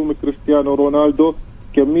قدوم كريستيانو رونالدو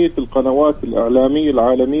كمية القنوات الإعلامية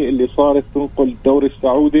العالمية اللي صارت تنقل الدوري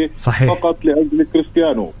السعودي. صحيح. فقط لأجل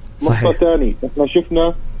كريستيانو. صحيح. نقطة ثانية، نحن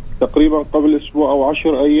شفنا تقريبا قبل أسبوع أو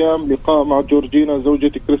 10 أيام لقاء مع جورجينا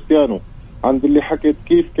زوجة كريستيانو، عند اللي حكت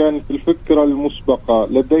كيف كانت الفكرة المسبقة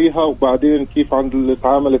لديها، وبعدين كيف عند اللي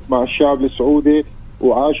تعاملت مع الشعب السعودي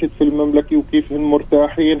وعاشت في المملكة وكيف هم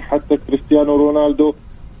مرتاحين. حتى كريستيانو رونالدو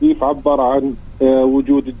كيف عبر عن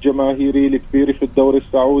وجود الجماهيري الكبير في الدوري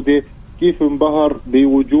السعودي، كيف انبهر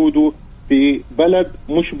بوجوده في بلد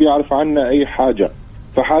مش بيعرف عنه أي حاجة.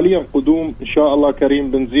 فحاليا قدوم إن شاء الله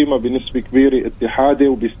كريم بنزيما بنسبة كبيرة اتحادي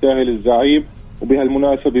وبيستاهل الزعيم.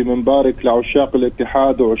 وبهالمناسبة بنبارك لعشاق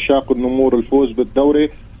الاتحاد وعشاق النمور الفوز بالدوري،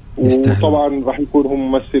 وطبعا راح يكون هو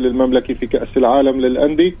ممثل المملكة في كأس العالم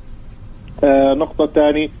للأندية. نقطة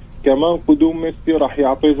تانية كمان قدوم ميسي راح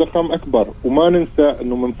يعطي زخم أكبر، وما ننسى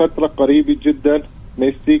أنه من فترة قريبة جدا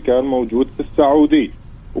ميسي كان موجود في السعودية،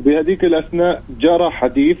 وبهذيك الأثناء جرى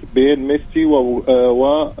حديث بين ميسي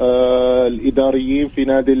والإداريين في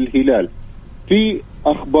نادي الهلال، في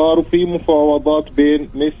أخبار وفي مفاوضات بين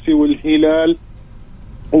ميسي والهلال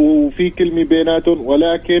وفي كلمة بيناتهم،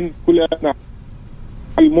 ولكن كلنا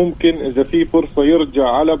ممكن إذا في فرصة يرجع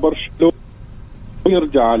على برشلونة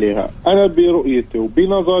يرجع عليها. أنا برؤيتي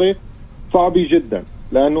وبنظري صعبة جدا،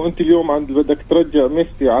 لأنه أنت اليوم عند بدك ترجع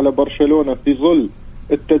ميسي على برشلونة في ظل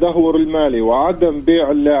التدهور المالي وعدم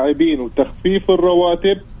بيع اللاعبين وتخفيف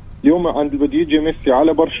الرواتب. اليوم عند بدي يجي ميسي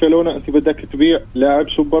على برشلونة أنت بدك تبيع لاعب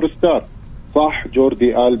سوبر ستار، صح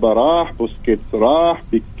جوردي ألبا راح، بوسكيتس راح،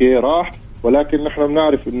 بيكي راح، ولكن نحن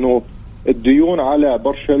بنعرف إنه الديون على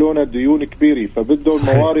برشلونة ديون كبيرة، فبده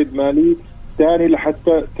موارد مالية ثاني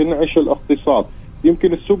لحتى تنعش الاقتصاد.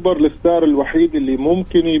 يمكن السوبر الستار الوحيد اللي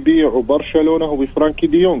ممكن يبيعه برشلونة هو فرانكي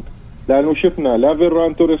ديونغ، لأنه شفنا لا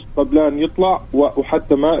فيران توريس قبلان يطلع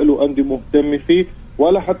وحتى ما له أندي مهتم فيه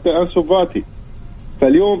ولا حتى أنسو فاتي.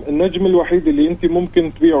 فاليوم النجم الوحيد اللي أنت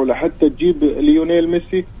ممكن تبيعه لحتى تجيب ليونيل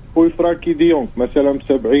ميسي هو فرانكي ديونغ، مثلا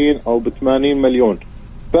ب70 أو ب80 مليون.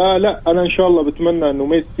 فلا أنا إن شاء الله بتمنى أنه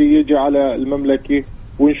ميسي يجي على المملكة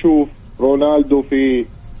ونشوف رونالدو في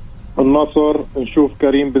النصر، نشوف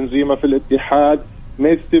كريم بنزيما في الاتحاد،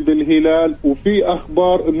 ميسي بالهلال، وفي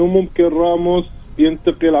أخبار أنه ممكن راموس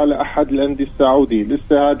ينتقل على أحد الأندية السعودي.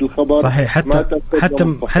 لسه هذا الخبر صحيح.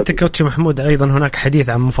 حتى كوتش محمود أيضا هناك حديث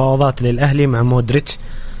عن مفاوضات للأهلي مع مودريتش.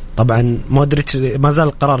 طبعا مودريتش ما زال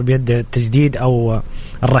القرار بيد التجديد أو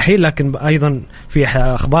الرحيل، لكن أيضا في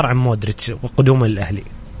أخبار عن مودريتش وقدومه للأهلي.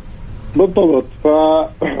 بالضبط.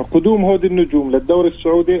 فقدوم هود النجوم للدوري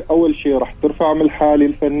السعودي أول شيء راح ترفع من الحالي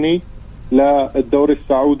الفني للدوري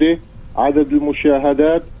السعودي، عدد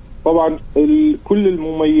المشاهدات، طبعا كل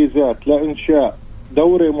المميزات لإنشاء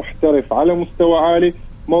دوري محترف على مستوى عالي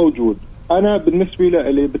موجود. أنا بالنسبة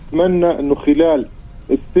لي بتمنى أنه خلال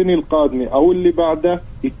السنة القادمة أو اللي بعدها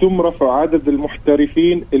يتم رفع عدد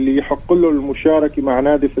المحترفين اللي يحق له المشاركة مع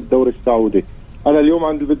نادي في الدوري السعودي. أنا اليوم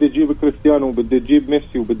عندي بدي أجيب كريستيانو وبدي أجيب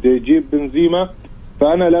ميسي وبدي أجيب بنزيما،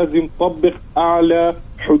 فأنا لازم طبق أعلى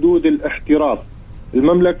حدود الاحتراف.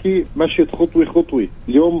 المملكة مشيت خطوة خطوة،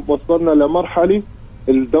 اليوم وصلنا لمرحلة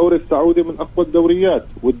الدوري السعودي من أقوى الدوريات،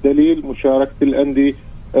 والدليل مشاركة الأندية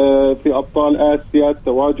في أبطال آسيا،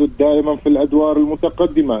 التواجد دائما في الأدوار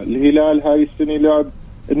المتقدمة. الهلال هاي السنة لعب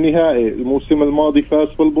النهائي، الموسم الماضي فاز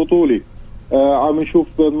في البطولة. عم نشوف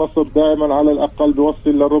النصر دائما على الأقل بيوصل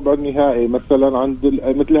للربع النهائي مثلا عند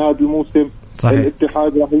مثل هذا الموسم. صحيح.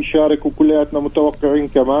 الاتحاد راح يشارك وكلياتنا متوقعين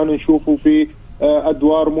كمان نشوفه في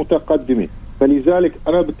أدوار متقدمة. فلذلك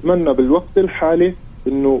أنا بتمنى بالوقت الحالي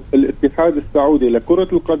إنه الاتحاد السعودي لكرة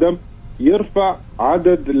القدم يرفع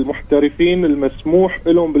عدد المحترفين المسموح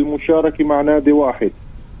لهم بالمشاركة مع نادي واحد.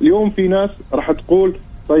 اليوم في ناس راح تقول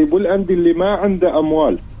طيب والأندية اللي ما عندها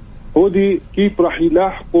أموال هودي كيف راح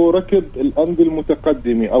يلاحقوا ركض الأندية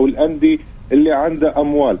المتقدمة أو الأندية اللي عندها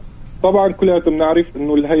أموال؟ طبعا كلنا بنعرف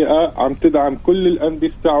إنه الهيئة عم تدعم كل الأندية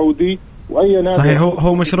السعودية وأي نادي. صحيح.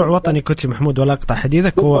 هو مشروع وطني كوتش محمود، ولا أقطع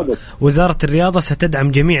حديثك. هو وزارة الرياضة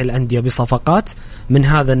ستدعم جميع الأندية بصفقات من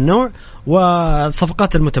هذا النوع،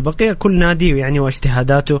 والصفقات المتبقية كل نادي يعني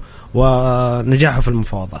واجتهاداته ونجاحه في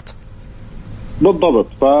المفاوضات. بالضبط.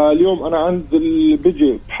 فاليوم أنا عند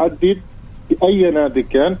بيجي بحدد أي نادي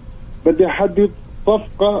كان بدي أحدد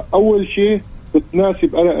صفقة أول شيء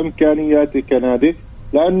بتناسب أنا إمكانياتي كنادي،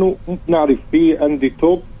 لأنه نعرف في أندية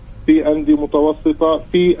توب، في أندية متوسطة،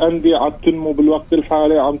 في أندية عم تنمو بالوقت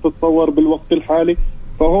الحالي، عم تتطور بالوقت الحالي.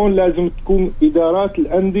 فهون لازم تكون إدارات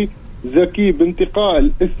الأندية ذكية بانتقاء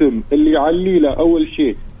الاسم اللي يعلي له أول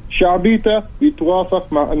شيء شعبيته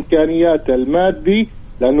يتوافق مع إمكانياته المادي،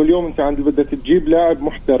 لأنه اليوم أنت عندك بدك تجيب لاعب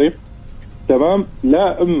محترف، تمام؟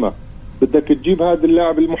 لا إما بدك تجيب هذا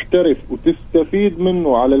اللاعب المحترف وتستفيد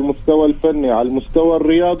منه على المستوى الفني على المستوى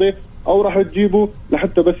الرياضي، أو راح تجيبه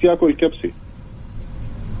لحتى بس يأكل كبسة.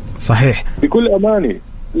 صحيح. بكل أمانة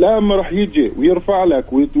لما راح يجي ويرفع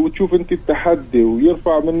لك وتشوف انت التحدي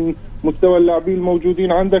ويرفع من مستوى اللاعبين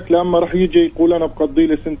الموجودين عندك، لما راح يجي يقول انا بقضي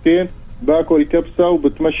لي سنتين باكل كبسة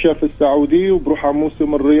وبتمشى في السعودية وبروح على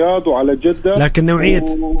موسم الرياض وعلى جدة. لكن نوعية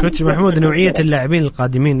كوتش محمود، نوعية اللاعبين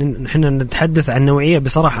القادمين، نحن نتحدث عن نوعية.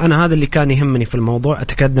 بصراحة أنا هذا اللي كان يهمني في الموضوع،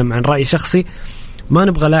 أتكلم عن رأي شخصي. ما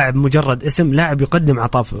نبغى لاعب مجرد اسم، لاعب يقدم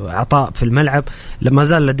عطاء في الملعب، لما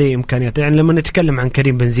زال لديه إمكانيات. يعني لما نتكلم عن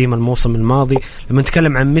كريم بنزيما الموسم الماضي، لما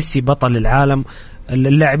نتكلم عن ميسي بطل العالم،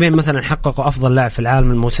 اللاعبين مثلا حققوا أفضل لاعب في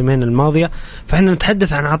العالم الموسمين الماضية، فإحنا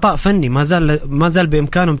نتحدث عن عطاء فني ما زال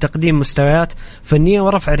بإمكانهم تقديم مستويات فنية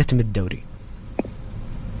ورفع رتم الدوري.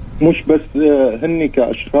 مش بس هني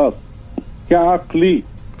كأشخاص، كعقلي.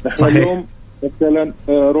 نحن اليوم مثلا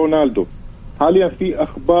رونالدو حاليا في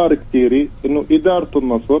أخبار كثيرة إنه إدارة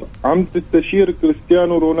النصر عم تستشير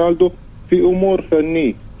كريستيانو رونالدو في أمور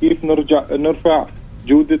فنية، كيف نرفع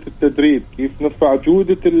جودة التدريب، كيف نرفع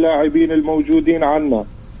جودة اللاعبين الموجودين عنا،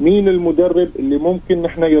 مين المدرب اللي ممكن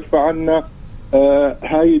نحن يرفع عنا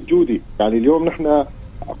هاي الجودة. يعني اليوم نحن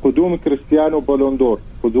قدوم كريستيانو بولوندور،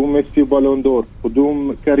 قدوم ميسي بولوندور،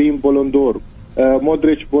 قدوم كريم بولوندور،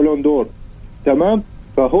 مودريتش بولوندور، تمام.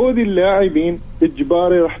 فهودي اللاعبين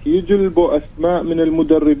إجباري رح يجلبوا أسماء من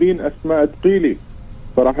المدربين، أسماء ثقيلة.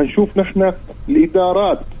 فراح نشوف نحن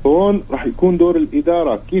الإدارات هون، راح يكون دور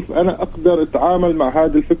الإدارة كيف أنا أقدر أتعامل مع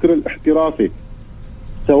هذا الفكر الاحترافي،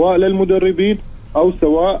 سواء للمدربين أو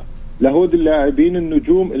سواء لهود اللاعبين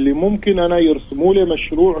النجوم اللي ممكن أنا يرسموا لي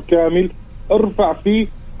مشروع كامل أرفع فيه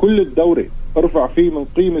كل الدوري، أرفع فيه من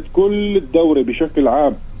قيمة كل الدوري بشكل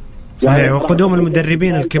عام. صحيح. يعني وقدوم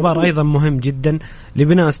المدربين الكبار أيضا مهم جدا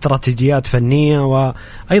لبناء استراتيجيات فنية،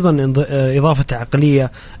 وأيضا إضافة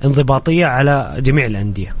عقلية انضباطية على جميع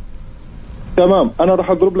الأندية. تمام. أنا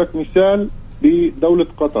راح أضرب لك مثال بدولة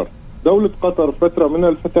قطر. دولة قطر فترة من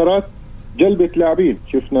الفترات جلبت لاعبين،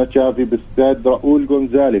 شفنا تشافي بالساد، راؤول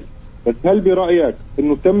غونزاليس، بس هل برأيك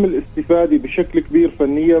أنه تم الاستفادة بشكل كبير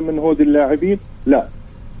فنيا من هود اللاعبين؟ لا،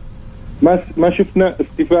 ما شفنا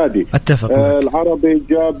استفادة. اتفق. العربي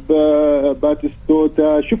جاب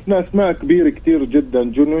باتستوتا، شفنا اسماء كبيرة كتير جدا،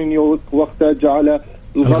 جونينيو وقتها جعل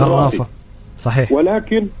الغرافة، صحيح،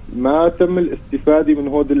 ولكن ما تم الاستفادة من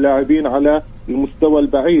هود اللاعبين على المستوى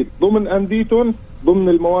البعيد ضمن أنديتهم، ضمن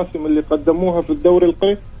المواسم اللي قدموها في الدوري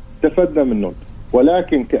القطري استفدنا منهم،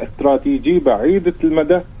 ولكن كاستراتيجي بعيدة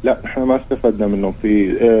المدى لا، نحن ما استفدنا منهم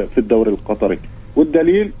في الدوري القطري.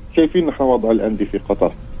 والدليل شايفين نحن وضع الأندية في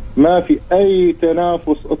قطر، ما في أي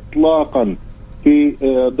تنافس إطلاقا في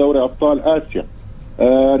دوري أبطال آسيا،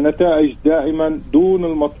 نتائج دائما دون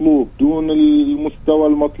المطلوب، دون المستوى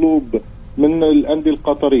المطلوب من الأندية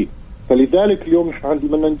القطري. فلذلك اليوم نحن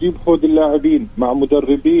بدنا نجيب خود اللاعبين مع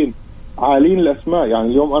مدربين عالين الأسماء. يعني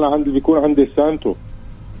اليوم أنا بيكون عندي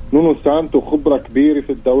نونو سانتو، خبرة كبيرة في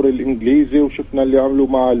الدوري الإنجليزي، وشفنا اللي عملوا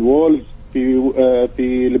مع الوولز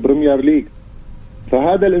في البريمير ليج.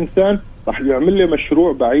 فهذا الإنسان راح يعمل لي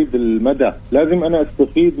مشروع بعيد المدى، لازم أنا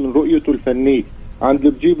أستفيد من رؤيته الفنية. عند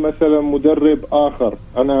بجيب مثلا مدرب آخر،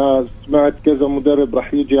 أنا سمعت كذا مدرب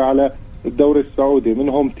راح يجي على الدوري السعودي،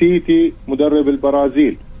 منهم تيتي مدرب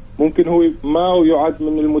البرازيل، ممكن هو ما يعد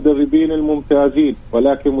من المدربين الممتازين،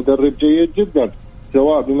 ولكن مدرب جيد جدا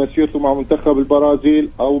سواء بمسيرته مع منتخب البرازيل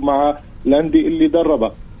أو مع الأندية اللي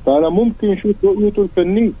دربها. فأنا ممكن نشوف رؤيته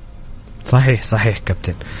الفنية. صحيح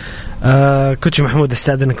كابتن. كوتش محمود،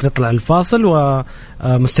 استأذنك نطلع الفاصل.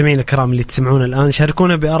 ومستمعين الكرام اللي تسمعون الآن،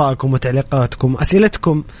 شاركونا بآرائكم وتعليقاتكم،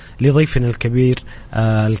 أسئلتكم لضيفنا الكبير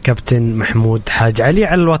الكابتن محمود حاج علي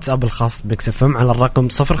على الواتساب الخاص بميكس اف ام على الرقم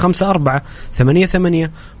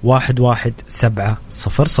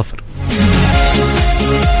 0548811700.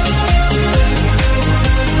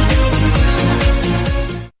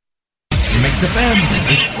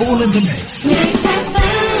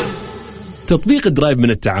 تطبيق درايف من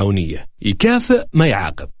التعاونية يكافئ ما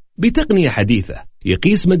يعاقب بتقنية حديثة،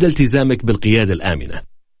 يقيس مدى التزامك بالقيادة الآمنة،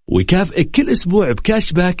 ويكافئك كل أسبوع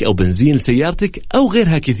بكاش باك أو بنزين لسيارتك أو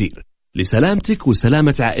غيرها كثير لسلامتك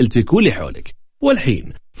وسلامة عائلتك واللي حولك.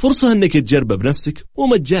 والحين فرصة أنك تجربه بنفسك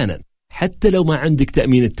ومجانا حتى لو ما عندك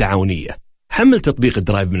تأمين التعاونية. حمل تطبيق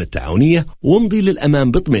درايف من التعاونية وامضي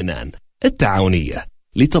للأمام باطمئنان. التعاونية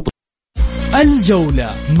الجولة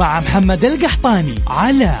مع محمد القحطاني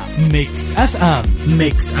على ميكس اف ام.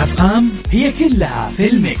 ميكس اف ام هي كلها في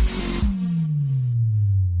الميكس.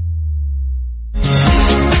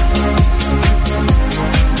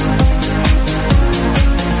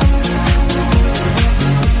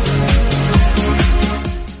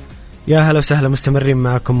 يا هلا وسهلا، مستمرين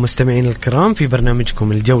معكم مستمعين الكرام في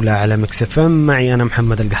برنامجكم الجولة على ميكس اف ام. معي أنا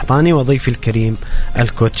محمد القحطاني وضيفي الكريم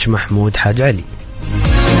الكوتش محمود حاج علي.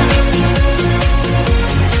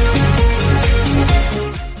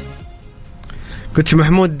 كوتش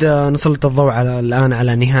محمود، نسلط الضوء الآن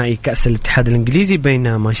على نهائي كأس الاتحاد الإنجليزي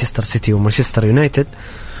بين مانشستر سيتي ومانشستر يونايتد،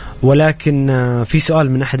 ولكن في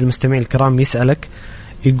سؤال من أحد المستمعين الكرام يسألك،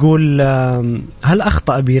 يقول هل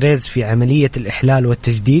أخطأ بيريز في عملية الإحلال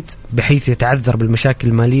والتجديد بحيث يتعذر بالمشاكل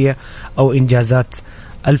المالية أو إنجازات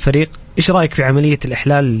الفريق؟ إيش رأيك في عملية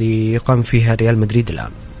الإحلال اللي يقام فيها ريال مدريد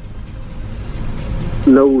الآن؟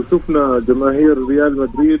 لو شفنا جماهير ريال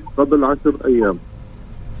مدريد قبل 10 أيام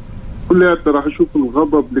كلها راح نشوف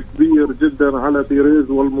الغضب الكبير جدا على بيريز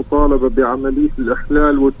والمطالبة بعملية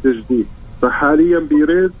الإحلال والتجديد. فحاليا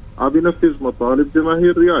بيريز عم ينفذ مطالب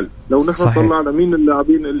جماهير ريال. لو نحن طلعنا مين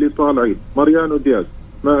اللاعبين اللي طالعين، ماريانو دياز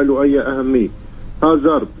ما له أي أهمية،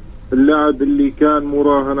 هازارد اللاعب اللي كان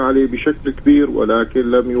مراهن عليه بشكل كبير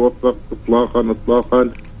ولكن لم يوفق إطلاقا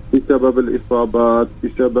بسبب الإصابات،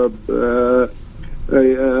 بسبب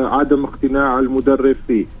عدم اقتناع المدرب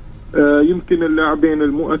فيه. يمكن اللاعبين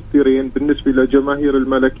المؤثرين بالنسبة لجماهير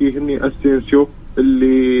الملكي هني أسينسيو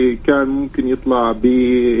اللي كان ممكن يطلع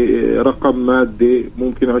برقم مادي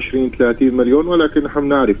ممكن 20-30 مليون، ولكن نحن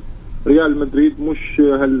نعرف ريال مدريد مش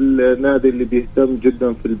هالنادي اللي بيهتم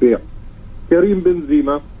جدا في البيع. كريم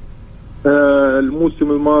بنزيما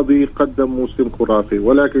الموسم الماضي قدم موسم خرافي،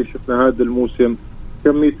 ولكن شفنا هذا الموسم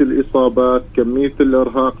كمية الإصابات، كمية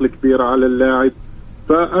الإرهاق الكبير على اللاعب.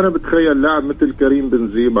 فأنا بتخيل لاعب مثل كريم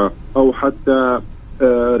بنزيما أو حتى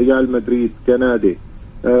ريال مدريد كنادي،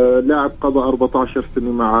 لاعب قضى 14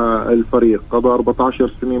 سنة مع الفريق، قضى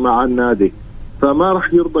 14 سنة مع النادي، فما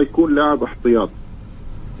رح يرضى يكون لاعب احتياط.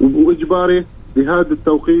 وإجباري بهذا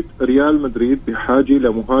التوقيت ريال مدريد بحاجة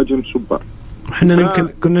لمهاجم سوبر. احنا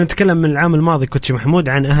كنا نتكلم من العام الماضي كوتش محمود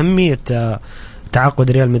عن أهمية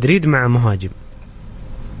تعاقد ريال مدريد مع مهاجم.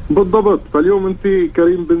 بالضبط. فاليوم انت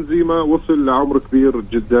كريم بنزيما وصل لعمر كبير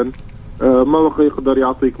جدا، ما بقى يقدر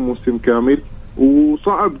يعطيك موسم كامل،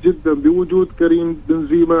 وصعب جدا بوجود كريم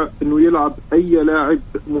بنزيما انه يلعب اي لاعب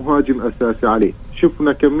مهاجم اساسي عليه.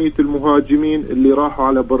 شفنا كمية المهاجمين اللي راحوا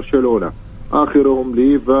على برشلونة، اخرهم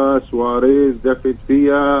ليفا، سواريز، دافيد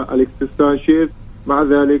فيا، أليكسيس سانشيز، مع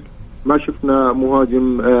ذلك ما شفنا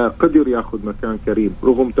مهاجم قدر ياخذ مكان كريم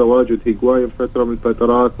رغم تواجد هيغوايين فترة من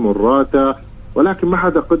الفترات، موراتا، ولكن ما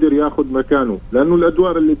حدا قدر ياخذ مكانه، لانه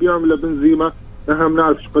الادوار اللي بيعملها بنزيما نحن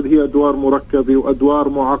بنعرف قد هي ادوار مركبه وادوار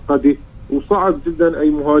معقده وصعب جدا اي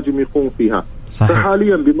مهاجم يقوم فيها. صحيح.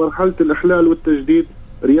 فحاليا بمرحله الاحلال والتجديد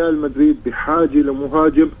ريال مدريد بحاجه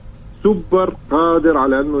لمهاجم سوبر قادر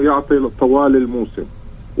على انه يعطي طوال الموسم،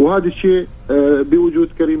 وهذا الشيء بوجود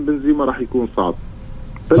كريم بنزيما راح يكون صعب.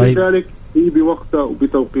 فلذلك هي بوقتها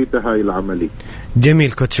وبتوقيتها هاي العملية.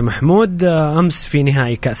 جميل كوتش محمود. أمس في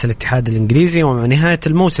نهائي كأس الاتحاد الإنجليزي ومع نهاية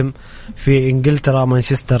الموسم في إنجلترا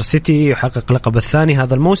مانشستر سيتي يحقق لقب الثاني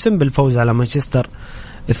هذا الموسم بالفوز على مانشستر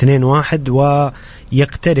 2-1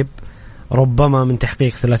 ويقترب ربما من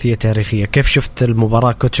تحقيق ثلاثية تاريخية. كيف شفت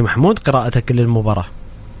المباراة كوتش محمود، قراءتك للمباراة؟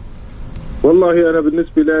 والله أنا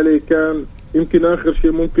بالنسبة لي كان يمكن آخر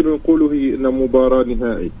شيء ممكن نقوله هي إنها مباراة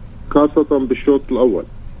نهائي، خاصة بالشوط الأول،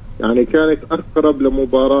 يعني كانت أقرب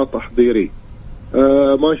لمباراة تحضيري.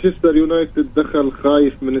 مانشستر يونايتد دخل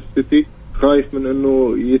خايف من السيتي، خايف من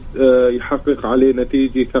أنه يحقق عليه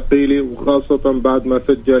نتيجة ثقيلة، وخاصة بعد ما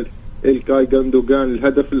سجل إلكاي غاندوغان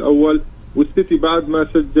الهدف الأول، والسيتي بعد ما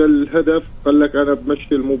سجل الهدف قال لك أنا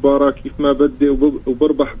بمشي المباراة كيف ما بدي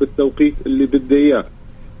وبربح بالتوقيت اللي بدي إياه.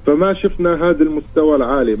 فما شفنا هذا المستوى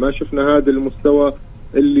العالي، ما شفنا هذا المستوى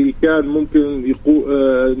اللي كان ممكن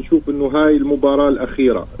نشوف انه هاي المباراة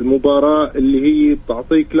الأخيرة، المباراة اللي هي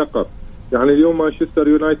تعطيك لقب. يعني اليوم مانشستر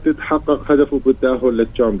يونايتد حقق هدفه بالتأهل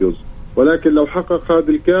للتشامبيونز، ولكن لو حقق هذا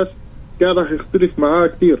الكاس كان راح يختلف معاه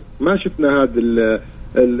كثير. ما شفنا هذا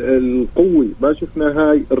القوة، ما شفنا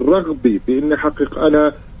هاي الرغبة بإني حقق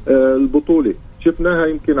أنا البطولة. شفناها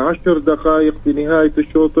يمكن 10 دقائق في نهاية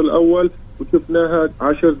الشوط الأول، وشفناها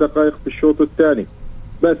 10 دقائق في الشوط الثاني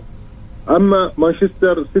بس. أما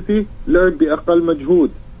مانشستر سيتي لعب بأقل مجهود،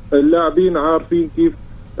 اللاعبين عارفين كيف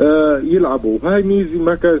يلعبوا، هاي ميزة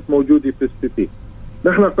ما كانت موجودة في السيتي.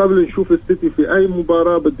 نحن قبل نشوف السيتي في أي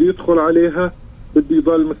مباراة بده يدخل عليها بده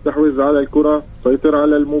يضل مستحوذ على الكرة، سيطر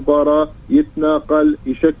على المباراة، يتناقل،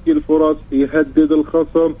 يشكل فرص، يهدد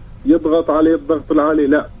الخصم، يضغط عليه الضغط العالي.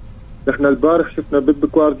 لا، نحن البارح شفنا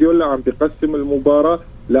بيب جوارديولا عم بيقسم المباراة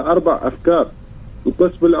ل4 أفكار.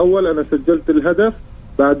 القسم الأول أنا سجلت الهدف،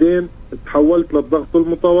 بعدين تحولت للضغط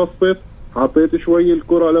المتوسط، عطيت شوي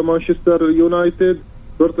الكرة لمانشستر يونايتد،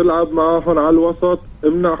 صرت ألعب معاهم على الوسط،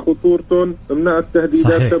 امنع خطورتهم، امنع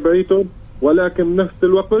التهديدات تبعيتهم، ولكن بنفس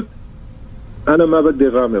الوقت أنا ما بدي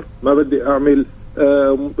غامر، ما بدي أعمل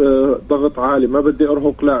ضغط عالي، ما بدي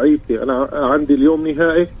أرهق لاعيبتي. أنا عندي اليوم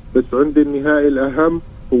نهائي، بس عندي النهائي الأهم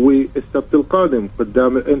هو السبت القادم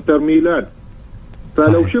قدام الانتر ميلان.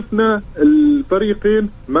 فلو شفنا الفريقين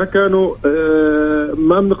ما كانوا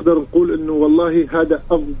ما بنقدر نقول انه والله هذا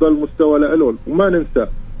افضل مستوى لهم. وما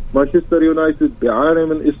ننسى مانشستر يونايتد بيعاني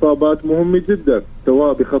من اصابات مهمه جدا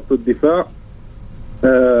سواء بخط الدفاع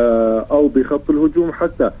او بخط الهجوم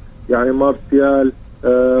حتى، يعني مارسيال،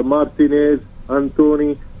 مارتينيز،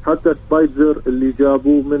 أنتوني، حتى سبايتزر اللي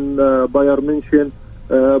جابوه من باير ميونخ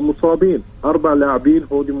مصابين. 4 لاعبين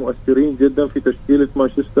هودي مؤثرين جدا في تشكيلة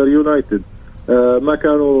مانشستر يونايتد،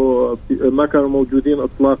 ما كانوا موجودين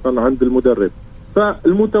اطلاقا عند المدرب.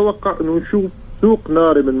 فالمتوقع انه نشوف سوق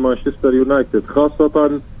ناري من مانشستر يونايتد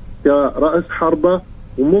خاصة كرأس حربة،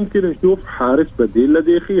 وممكن نشوف حارس بديل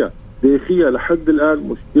لديخيا. ديخيا لحد الآن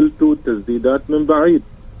مشكلته التسديدات من بعيد،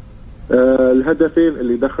 الهدفين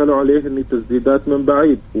اللي دخلوا عليه هن تسديدات من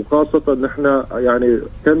بعيد، وخاصة نحن يعني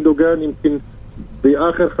كندوغان يمكن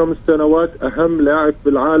بآخر 5 سنوات أهم لاعب في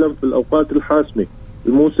العالم في الأوقات الحاسمة.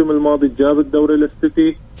 الموسم الماضي جاب الدوري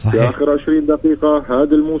للسيتي في آخر 20 دقيقة،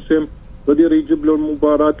 هذا الموسم قدر يجيب له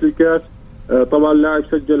المباراة الكاس. طبعا اللاعب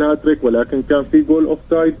سجل هاتريك ولكن كان في جول اوف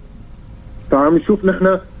سايد. فعم نشوف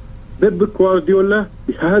نحن بيب جوارديولا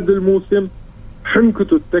بهذا الموسم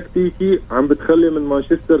حنكته التكتيكي عم بتخلي من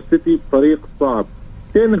مانشستر سيتي فريق صعب.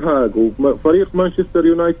 تين هاغ وفريق مانشستر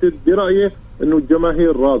يونايتد برأيه انه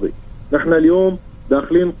الجماهير راضي. نحن اليوم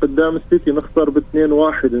داخلين قدام السيتي نخسر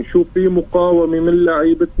ب2-1، نشوف فيه مقاومة من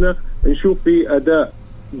لاعيبتنا، نشوف فيه أداء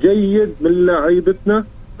جيد من لاعيبتنا،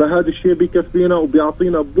 فهذا الشيء بيكفينا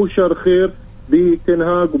وبيعطينا بشر خير بتين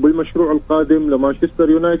هاغ وبالمشروع القادم لمانشستر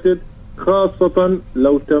يونايتد، خاصة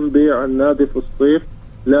لو تم بيع النادي في الصيف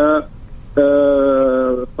ل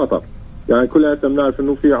قطر. يعني كلها بنعرف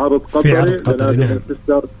انه في عرض قطري لنادي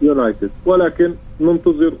مانشستر يونايتد، ولكن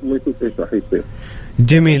ننتظر ونشوف ايش راح يصير.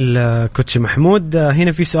 جميل كوتش محمود.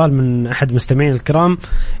 هنا في سؤال من أحد مستمعين الكرام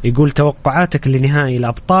يقول توقعاتك لنهائي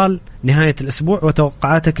الأبطال نهاية الأسبوع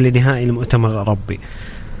وتوقعاتك لنهائي المؤتمر الأوروبي.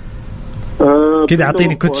 كده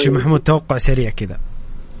أعطيني كوتش محمود توقع سريع كده.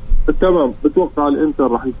 تمام، بتوقع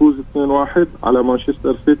الانتر راح يفوز 2-1 على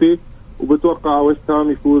مانشستر سيتي، وبتوقع ويست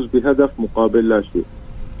هام يفوز بهدف مقابل لا شيء.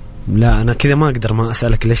 لا أنا كده ما أقدر ما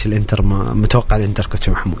أسألك ليش الانتر ما متوقع الانتر كوتش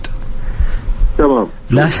محمود. تمام،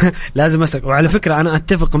 لازم أسألك. وعلى فكرة أنا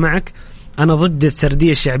أتفق معك، أنا ضد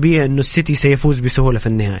السردية الشعبية إنه السيتي سيفوز بسهولة في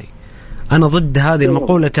النهائي. أنا ضد هذه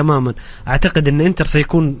المقولة تماما. أعتقد أن إنتر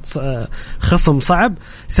سيكون خصم صعب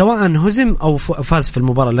سواء هزم أو فاز في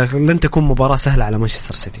المباراة، لن تكون مباراة سهلة على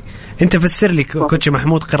مانشستر سيتي. أنت فسر لي كوتش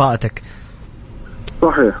محمود قراءتك.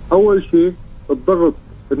 صحيح، أول شيء الضغط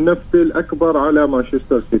النفسي الأكبر على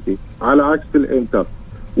مانشستر سيتي على عكس الإنتر.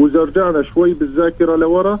 وإذا رجعنا شوي بالذاكرة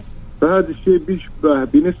لورا فهذا الشيء بيشبه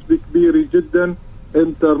بنسبة كبيرة جدا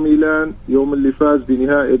إنتر ميلان يوم اللي فاز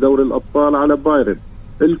بنهائي دوري الأبطال على بايرن.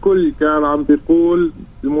 الكل كان عم بيقول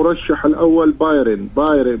المرشح الأول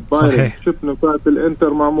بايرن. صحيح. شفنا فاز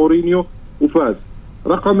الإنتر مع مورينيو وفاز.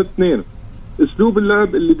 رقم 2 أسلوب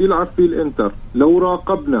اللعب اللي بيلعب فيه الإنتر. لو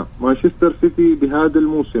راقبنا مانشستر سيتي بهذا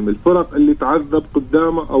الموسم الفرق اللي تعذب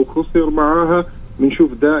قدامه أو خسر معاها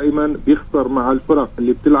بنشوف دائما بيخسر مع الفرق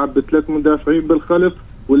اللي بتلعب ب3 مدافعين بالخلف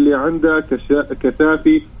واللي عندها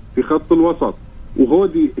كثافي في خط الوسط،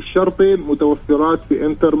 وهودي الشرطين متوفرات في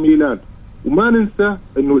إنتر ميلان. وما ننسى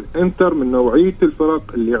انه الانتر من نوعية الفرق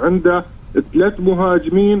اللي عندها 3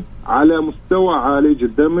 مهاجمين على مستوى عالي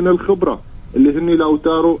جدا من الخبرة، اللي هني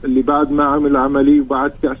لوتارو اللي بعد ما عمل عملية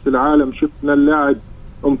وبعد كأس العالم شفنا اللاعب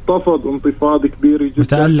انتفض انتفاض كبير جدا،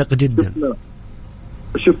 متألق جدا.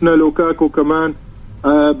 شفنا لوكاكو كمان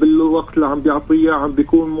بالوقت اللي عم بيعطيه عم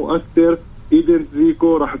بيكون مؤثر. إيدن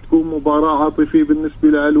زيكو راح تكون مباراة عاطفية بالنسبة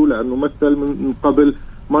له لأنه مثل من قبل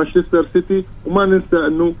مانشستر سيتي. وما ننسى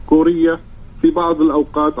أنه كوريا في بعض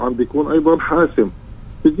الأوقات عم بيكون أيضا حاسم.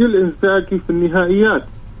 سجل إنزاغي في النهائيات،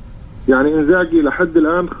 يعني إنزاغي لحد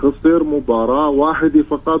الآن خسر مباراة واحدة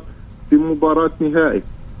فقط في مباراة نهائي.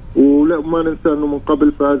 ولا ما ننسى أنه من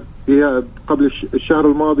قبل فاز فيها قبل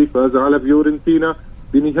الشهر الماضي فاز على فيورنتينا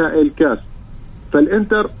بنهائي الكاس.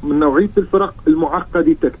 فالإنتر من نوعية الفرق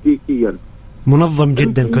المعقدة تكتيكيا، منظم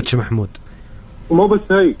جدا كوتش محمود. وما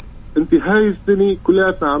بس هيك، انت هاي السنة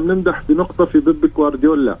كلها عم نمدح في نقطة في بيب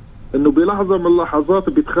جوارديولا انه بلحظة من اللحظات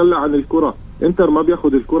بيتخلى عن الكرة. انتر ما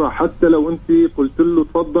بياخد الكرة، حتى لو انت قلت له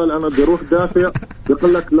تفضل انا بدي اروح دافع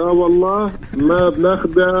بيقول لك لا والله ما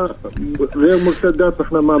بناخدها غير مرتدات،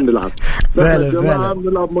 احنا ما بنلعب. فعلا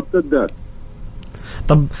بنلعب مرتدات.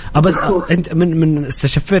 طب أبز انت من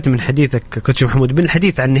استشفيت من حديثك كوتش محمود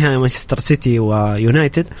بالحديث عن نهائي مانشستر سيتي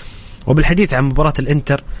ويونايتد وبالحديث عن مباراة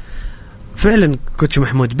الانتر، فعلا كوتش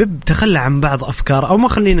محمود بيب تخلى عن بعض أفكاره، أو ما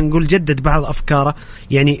خلينا نقول جدد بعض أفكاره.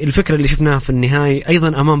 يعني الفكرة اللي شفناها في النهاية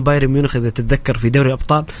أيضا أمام بايرن ميونخ إذا تتذكر في دوري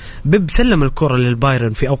الأبطال، بيب سلم الكرة للبايرن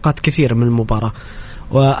في أوقات كثيرة من المباراة.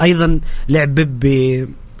 وأيضا لعب بيب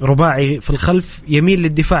برباعي في الخلف يميل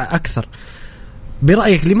للدفاع أكثر.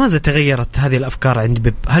 برأيك لماذا تغيرت هذه الأفكار عند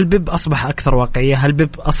بيب؟ هل بيب أصبح أكثر واقعية؟ هل بيب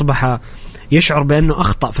أصبح يشعر بأنه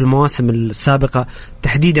أخطأ في المواسم السابقة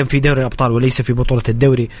تحديدا في دوري الأبطال وليس في بطولة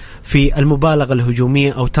الدوري في المبالغة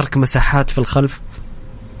الهجومية أو ترك مساحات في الخلف؟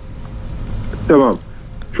 تمام.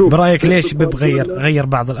 شوف برأيك ليش بيب غير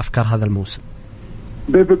بعض الأفكار هذا الموسم؟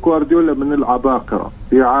 بيب جوارديولا من العباقرة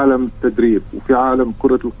في عالم التدريب وفي عالم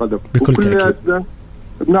كرة القدم بكل تأكيد.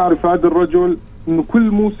 بنعرف هذا الرجل إنه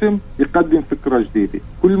كل موسم يقدم فكرة جديدة،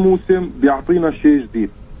 كل موسم بيعطينا شيء جديد.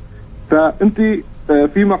 فأنت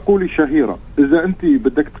في مقولة شهيرة، إذا أنت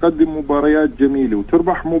بدك تقدم مباريات جميلة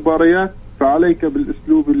وتربح مباريات فعليك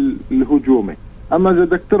بالأسلوب الهجومي، أما إذا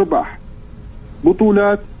بدك تربح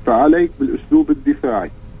بطولات فعليك بالأسلوب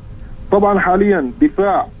الدفاعي. طبعا حاليا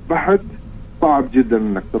دفاع بحت صعب جدا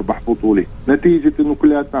انك تربح بطولة، نتيجة انه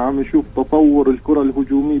كلياتنا عم نشوف تطور الكرة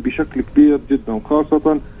الهجومية بشكل كبير جدا،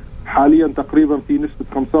 وخاصة حاليا تقريبا في نسبة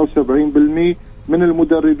 75% من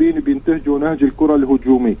المدربين بينتهجوا نهج الكرة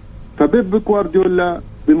الهجومية. فبيب جوارديولا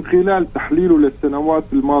من خلال تحليله للسنوات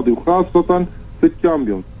الماضية وخاصة في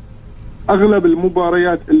الشامبيونز، اغلب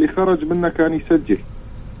المباريات اللي خرج منها كان يسجل.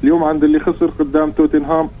 اليوم عند اللي خسر قدام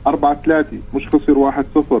توتنهام 4-3 مش خسر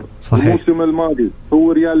 1-0. الموسم الماضي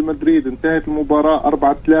هو ريال مدريد انتهت المباراة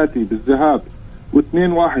 4-3 بالذهاب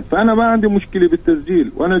و2-1. فأنا ما عندي مشكلة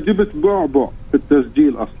بالتسجيل، وأنا جبت بعبع في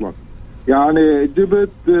التسجيل أصلا، يعني جبت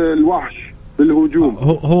الوحش بالهجوم.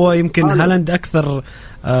 هو يمكن هالاند أكثر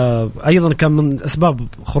أيضا كان من أسباب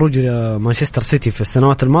خروج مانشستر سيتي في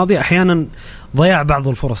السنوات الماضية أحيانا ضياع بعض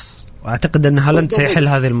الفرص، وأعتقد أن هالاند سيحل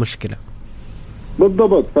هذه المشكلة.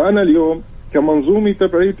 بالضبط. فأنا اليوم كمنظومة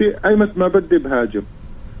تبعيتي أيمت ما بدي بهاجم،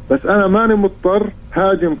 بس أنا ماني مضطر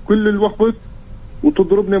هاجم كل الوقت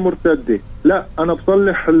وتضربني مرتدة، لا أنا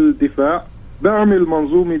بصلح الدفاع، بعمل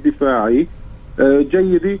منظومة دفاعي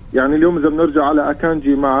جيدة. يعني اليوم إذا بنرجع على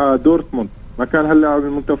أكانجي مع دورتموند، ما كان هاللاعب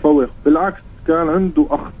المتفوق، بالعكس كان عنده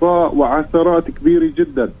أخطاء وعثرات كبيرة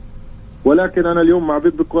جدا، ولكن أنا اليوم مع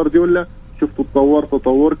بيب جوارديولا شفته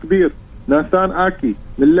تطور كبير. ناثان آكي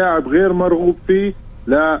من لاعب غير مرغوب فيه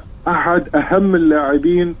لأحد أهم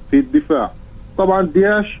اللاعبين في الدفاع. طبعا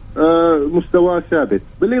دياش مستوى ثابت،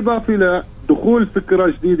 بالإضافة لدخول فكرة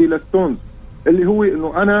جديدة للستونز اللي هو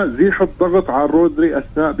إنه أنا زيح الضغط على رودري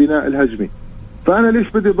أثناء بناء الهجمة. فأنا ليش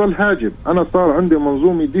بدي ضل هاجم؟ أنا صار عندي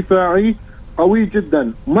منظومة دفاعي قوي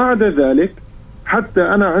جدا. مع ذلك حتى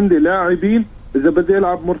أنا عندي لاعبين إذا بدي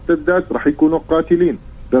ألعب مرتدات رح يكونوا قاتلين.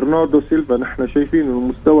 برناردو سيلفا نحن شايفين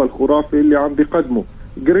المستوى الخرافي اللي عم بيقدمه،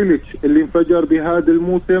 جريليتش اللي انفجر بهذا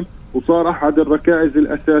الموسم وصار أحد الركائز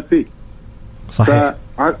الأساسية. صحيح.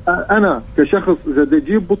 فأنا كشخص إذا بدي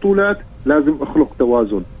أجيب بطولات لازم أخلق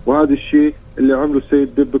توازن، وهذا الشيء اللي عمله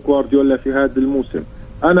السيد بيب جوارديولا في هذا الموسم.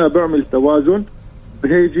 أنا بعمل توازن،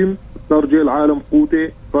 بهاجم ترجي العالم قوتي،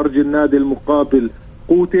 ترجي النادي المقابل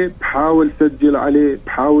قوتي، بحاول سجل عليه،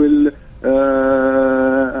 بحاول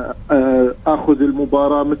اخذ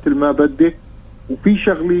المباراة مثل ما بدي. وفي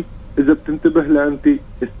شغلي اذا بتنتبه لأنت،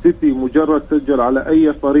 السيتي مجرد سجل على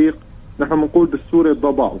اي فريق نحن بنقول بالسوري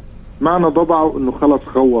ضبعوا، معنى ضبعوا انه خلص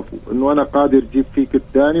خوفوا انه انا قادر اجيب فيك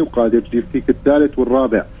الثاني وقادر اجيب فيك الثالث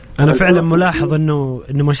والرابع. انا فعلا ملاحظ انه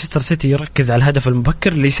مانشستر سيتي يركز على الهدف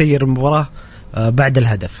المبكر اللي يسير المباراة بعد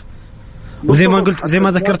الهدف. وزي ما قلت، زي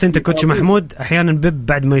ما ذكرت انت كوتش محمود، احيانا بيب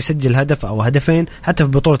بعد ما يسجل هدف او هدفين حتى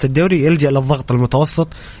في بطولة الدوري يلجأ للضغط المتوسط،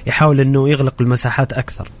 يحاول انه يغلق المساحات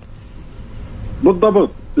اكثر. بالضبط،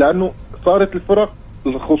 لانه صارت الفرق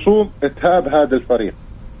الخصوم تهاب هذا الفريق،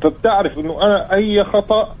 فبتعرف انه انا اي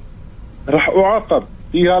خطأ راح اعاقب.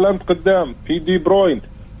 في هالاند قدام، في دي بروين،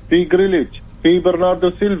 في جريليتش، في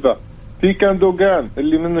برناردو سيلفا، في كاندوغان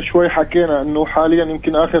اللي من شوي حكينا انه حاليا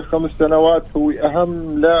يمكن اخر 5 سنوات هو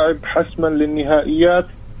اهم لاعب حسما للنهائيات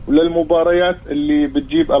وللمباريات اللي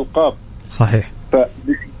بتجيب القاب. صحيح.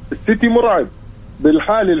 فالسيتي مرعب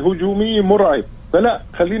بالحالة الهجومية، مرعب. فلا،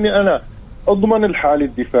 خليني انا اضمن الحالة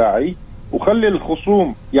الدفاعي وخلي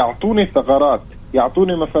الخصوم يعطوني ثغرات،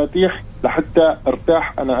 يعطوني مفاتيح لحتى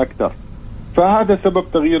ارتاح انا اكثر. فهذا سبب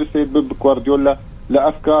تغيير السيد بيب جوارديولا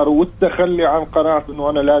لافكاره والتخلي عن قناعة انه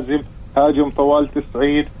انا لازم هاجم طوال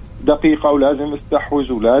 90 دقيقة ولازم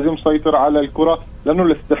استحوذ ولازم سيطر على الكرة، لأنه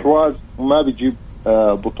الاستحواذ ما بيجيب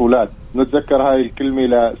بطولات. نتذكر هاي الكلمة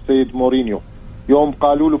لسيد مورينيو يوم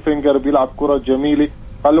قالوا له فينجر بيلعب كرة جميلة،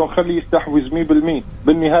 قال له خليه يستحوذ 100%،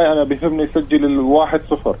 بالنهاية أنا بهمني يسجل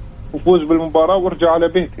 1-0 وفوز بالمباراة وارجع على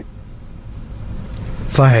بيتي.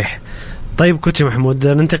 صحيح. طيب كوتش محمود،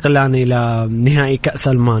 ننتقل الآن إلى نهائي كأس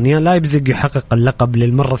ألمانيا. لايبزيغ يحقق اللقب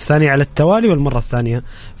للمرة الثانية على التوالي والمرة الثانية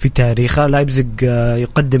في تاريخه. لايبزيغ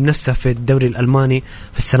يقدم نفسه في الدوري الألماني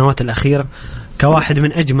في السنوات الأخيرة كواحد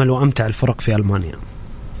من أجمل وأمتع الفرق في ألمانيا.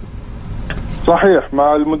 صحيح،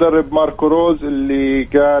 مع المدرب ماركو روز اللي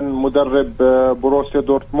كان مدرب بروسيا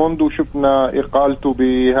دورتموند، وشفنا إقالته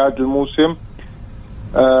بهذا الموسم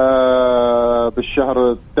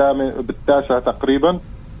بالشهر بالتاسع تقريبا،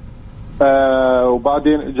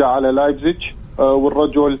 وبعدين جاء على لايبزيغ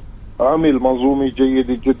والرجل عمل منظومة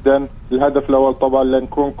جيدة جدا. الهدف الأول طبعا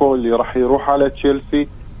لنكونكو اللي راح يروح على تشيلسي.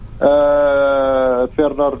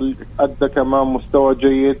 فيرنر أدى كمان مستوى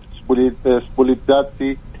جيد.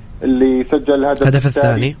 سبوليتزاتي اللي سجل الهدف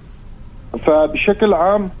الثاني. فبشكل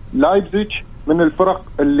عام لايبزيغ من الفرق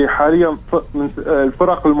اللي حاليا من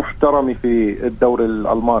الفرق المحترمة في الدوري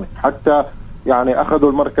الألماني، حتى يعني أخذوا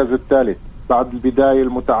المركز الثالث بعد البداية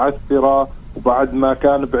المتعثرة، وبعد ما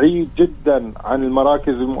كان بعيد جدا عن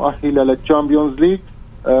المراكز المؤهلة للتشامبيونز ليج.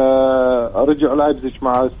 رجع لايبزيغ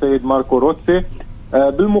مع السيد ماركو روتسي.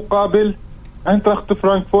 بالمقابل اينتراخت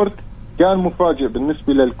فرانكفورت كان مفاجئ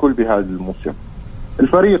بالنسبة للكل بهذا الموسم.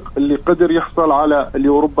 الفريق اللي قدر يحصل على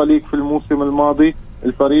اليوروبا ليج في الموسم الماضي،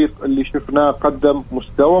 الفريق اللي شفناه قدم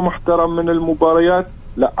مستوى محترم من المباريات،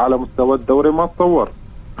 لا على مستوى الدوري ما تطور،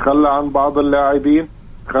 خلى عن بعض اللاعبين،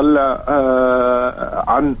 خلى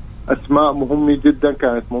عن أسماء مهمة جدا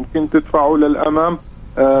كانت ممكن تدفعه للأمام،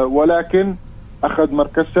 ولكن أخذ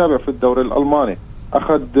مركز سابع في الدوري الألماني.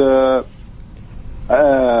 أخذ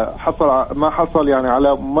ما حصل يعني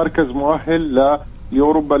على مركز مؤهل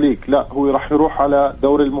ليوروبا ليج، لا هو راح يروح على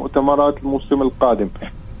دوري المؤتمرات الموسم القادم.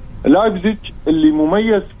 لايبزيغ اللي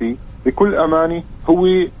مميز فيه بكل أماني هو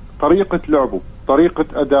طريقة لعبه، طريقة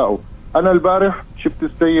أدائه. أنا البارح شفت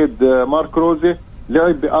السيد مارك روزي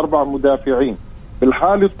لعب ب4 مدافعين.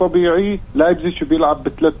 بالحال الطبيعي لايبزيغ بيلعب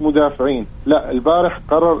ب3 مدافعين، لا البارح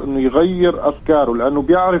قرر انه يغير افكاره، لانه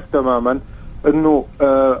بيعرف تماما انه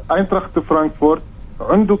اينتراخت فرانكفورت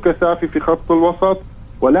عنده كثافة في خط الوسط،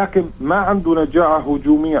 ولكن ما عنده نجاعة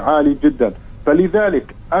هجومية عالية جدا.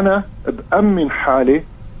 فلذلك انا بأمن حالي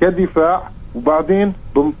كدفاع، وبعدين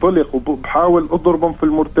بنطلق وبحاول اضربهم في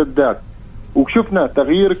المرتدات. وشفنا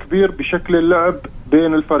تغيير كبير بشكل اللعب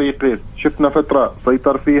بين الفريقين. شفنا فترة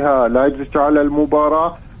سيطر فيها لايبزيغ على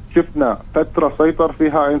المباراة، شفنا فترة سيطر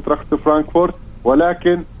فيها اينتراخت فرانكفورت،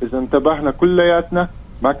 ولكن إذا انتبهنا كلياتنا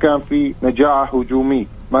ما كان في نجاعة هجومية،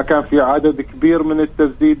 ما كان في عدد كبير من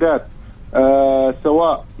التسديدات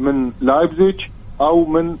سواء من لايبزيغ أو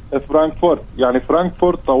من فرانكفورت. يعني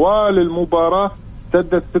فرانكفورت طوال المباراة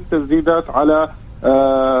سدد 6 تسديدات على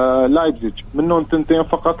لايبزيغ، منهم 2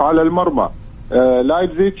 فقط على المرمى.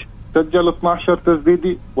 لايبزيغ سجل 12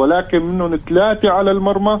 تسديدة، ولكن منهم 3 على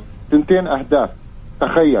المرمى، 2 أهداف.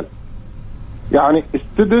 تخيل، يعني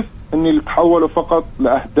استدف ان اللي تحولوا فقط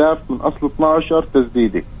لأهداف من أصل 12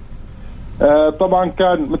 تسديدة. طبعا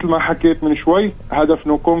كان مثل ما حكيت من شوي هدف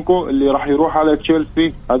نوكونكو اللي راح يروح على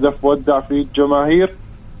تشيلسي، هدف ودع فيه الجماهير.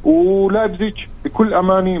 ولايبزيغ بكل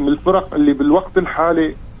أماني من الفرق اللي بالوقت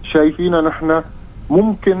الحالي شايفينها نحن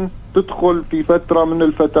ممكن تدخل في فترة من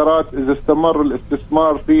الفترات إذا استمر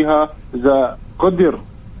الاستثمار فيها، إذا قدر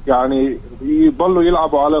يعني يضلوا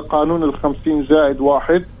يلعبوا على قانون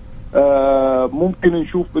 50+1. ممكن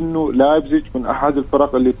نشوف إنه لايبزيغ من أحد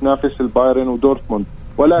الفرق اللي تنافس البايرن ودورتموند،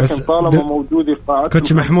 ولكن طالما موجودة قاعدة.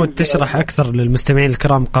 كوتش محمود تشرح أكثر للمستمعين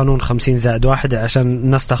الكرام قانون 50+1 عشان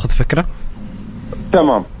الناس تأخذ فكرة؟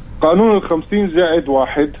 تمام. قانون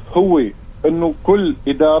 50+1 هو إنه كل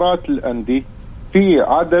إدارات الأندية في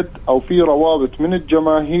عدد أو في روابط من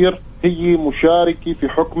الجماهير هي مشاركة في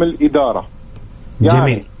حكم الإدارة. يعني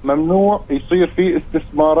جميل. ممنوع يصير في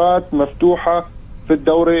استثمارات مفتوحة في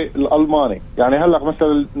الدوري الألماني. يعني هلأ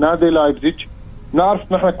مثلا نادي لايبزيغ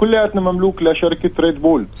نعرف نحن كلياتنا مملوك لشركة ريد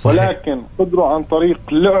بول، صحيح. ولكن قدروا عن طريق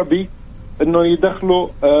لعبي انه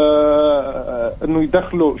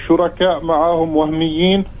يدخلوا شركاء معاهم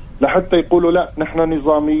وهميين لحتى يقولوا لا نحن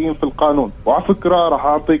نظاميين في القانون. وعلى فكرة راح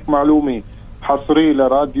أعطيك معلومة حصري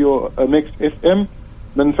لراديو ميكس اف ام.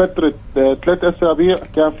 من فترة 3 أسابيع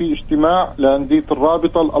كان في اجتماع لأندية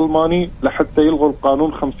الرابطة الألماني لحتى يلغوا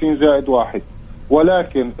القانون 50+1،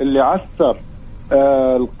 ولكن اللي عثر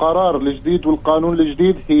القرار الجديد والقانون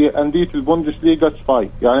الجديد هي أندية البوندسليغا 2،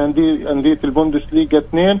 يعني أندية البوندسليغا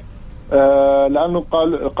 2، لأنه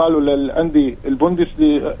قالوا للأندية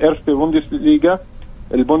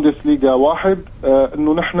البوندسليغا 1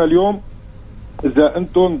 إنه نحن اليوم إذا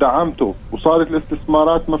أنتم دعمتوا وصارت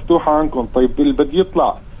الاستثمارات مفتوحة عنكم، طيب اللي بدي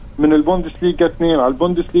يطلع من البوندسليغا 2 على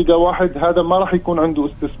البوندسليغا 1 هذا ما راح يكون عنده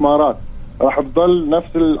استثمارات، راح تظل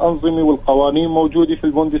نفس الأنظمة والقوانين موجودة في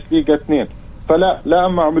البوندسليغا 2. فلا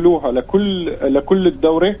أما عملوها لكل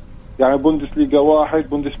الدورة، يعني بوندسليغا 1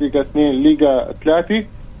 بوندسليغا 2 ليغا 3،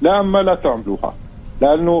 لا أما لا تعملوها،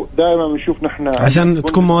 لأنه دائما بنشوف نحن عشان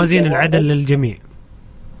تكون موازين العدل للجميع.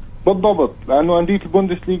 بالضبط، لأنه أندية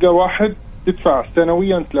البوندسليغا 1 تدفع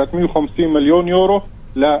سنويا 350 مليون يورو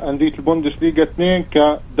لأندية البوندسليغا 2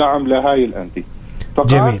 كدعم لهاي الأندية.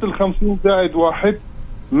 فقاعدة 50+1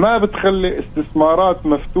 ما بتخلي استثمارات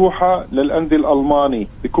مفتوحة للأندية الألماني،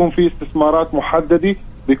 بيكون في استثمارات محددة،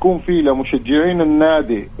 بيكون في لمشجعين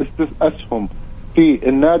النادي أسهم في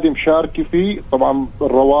النادي مشاركة فيه. طبعا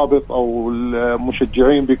الروابط أو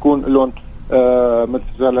المشجعين بيكون لهم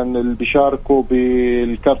مثلا اللي بيشاركوا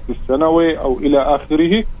بالكارت السنوي أو إلى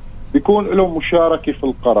آخره، بيكون لهم مشاركة في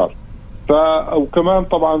القرار. وكمان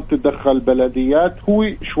طبعا تدخل بلديات. هو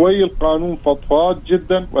شوي القانون فضفاض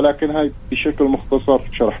جدا، ولكن هاي بشكل مختصر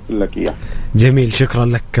شرحت لك إياه. جميل، شكرا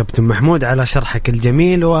لك كابتن محمود على شرحك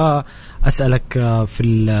الجميل. وأسألك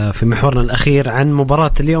في محورنا الأخير عن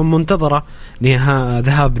مباراة اليوم منتظرة،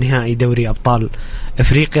 ذهاب نهائي دوري أبطال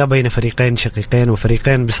إفريقيا بين فريقين شقيقين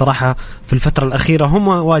وفريقين بصراحة في الفترة الأخيرة هم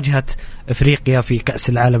واجهة إفريقيا في كأس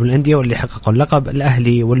العالم للأندية واللي حققوا اللقب،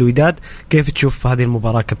 الأهلي والوداد. كيف تشوف هذه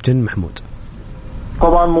المباراة كابتن محمود؟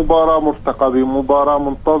 طبعا مباراة مرتقبة، مباراة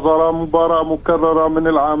منتظرة، مباراة مكررة من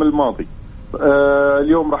العام الماضي.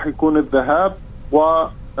 اليوم راح يكون الذهاب،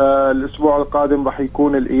 والأسبوع القادم راح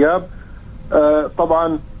يكون الإياب.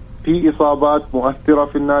 طبعا في إصابات مؤثرة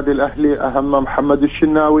في النادي الأهلي، أهم محمد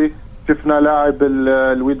الشناوي. شفنا لاعب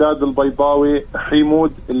الوداد البيضاوي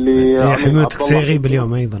حيمود اللي حيمود سيغيب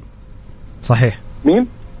اليوم أيضا. صحيح، مين؟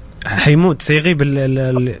 حيمود سيغيب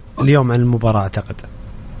اليوم عن المباراة أعتقد.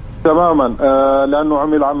 تماما، لأنه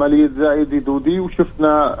عمل عملية زائدة دودي.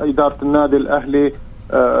 وشفنا إدارة النادي الأهلي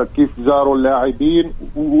كيف زاروا اللاعبين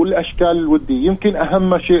والأشكال الودية. يمكن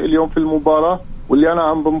أهم شيء اليوم في المباراة واللي أنا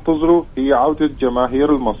عم بنتظره هي عودة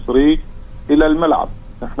جماهير المصري إلى الملعب.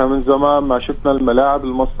 نحن من زمان ما شفنا الملاعب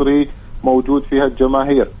المصري موجود فيها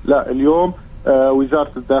الجماهير. لا، اليوم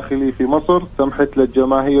وزارة الداخلية في مصر سمحت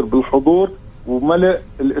للجماهير بالحضور وملء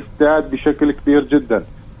الاستاد بشكل كبير جدا.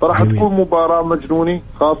 فراح تكون مباراة مجنونة،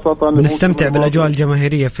 خاصة نستمتع بالأجواء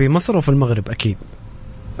الجماهيرية في مصر وفي المغرب. أكيد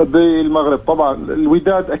بالمغرب طبعا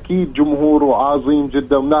الوداد أكيد جمهوره عظيم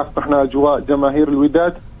جدا، ونعرف نحن أجواء جماهير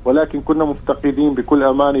الوداد، ولكن كنا مفتقدين بكل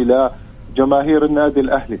أمانة لجماهير النادي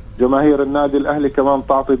الأهلي. جماهير النادي الأهلي كمان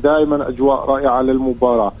تعطي دائما أجواء رائعة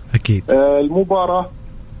للمباراة. أكيد المباراة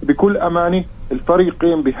بكل أمانة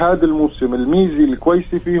الفريقين بهذا الموسم الميزة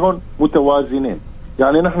الكويسة فيهم متوازنين.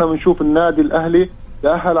 يعني نحن بنشوف النادي الأهلي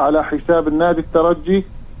تأهل على حساب النادي الترجي،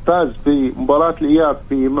 فاز في مباراة الإياب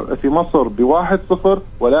في مصر ب1-0،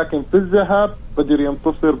 ولكن في الذهاب قدر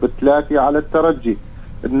ينتصر ب3 على الترجي.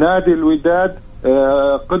 النادي الوداد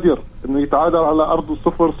قدر انه يتعادل على ارضه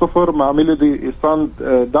 0-0 مع ميلودي ساند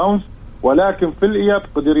داونز، ولكن في الإياب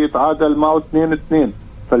قدر يتعادل معه 2-2.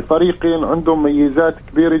 فالفريقين عندهم ميزات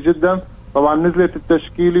كبيرة جدا. طبعا نزلت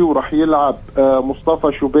التشكيلة وراح يلعب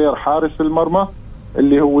مصطفى شوبير حارس المرمى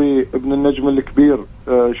اللي هو ابن النجم الكبير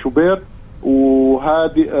شوبير،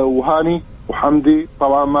 وهاني وحمدي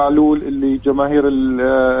طبعا معلول اللي جماهير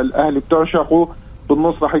الأهلي بتعشقه.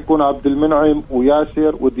 بالنص راح يكون عبد المنعم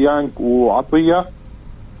وياسر وديانج وعطية،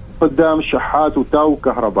 قدام الشحات وتاو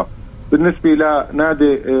وكهرباء. بالنسبة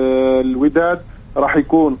لنادي الوداد راح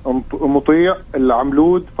يكون مطيع،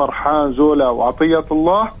 العملود، فرحان، زولا وعطية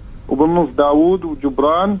الله، وبالنص داوود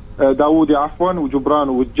وجبران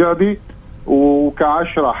والجعبي،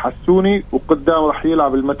 وكعشرة حسوني، وقدام راح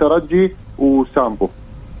يلعب المترجي وسامبو.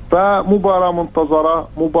 فمباراة منتظرة،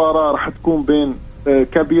 مباراة راح تكون بين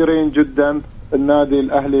كبيرين جدا. النادي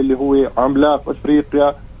الأهلي اللي هو عملاق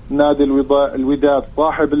أفريقيا، نادي الوداد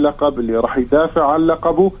صاحب اللقب اللي راح يدافع عن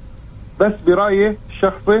لقبه. بس برأيي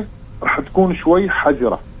الشخصي راح تكون شوي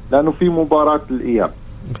حذرة لأنه في مباراة الإياب.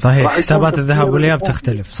 صحيح، حسابات الذهاب والإياب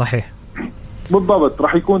تختلف. صحيح بالضبط،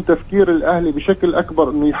 راح يكون تفكير الأهلي بشكل أكبر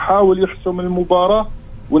إنه يحاول يحسم المباراة،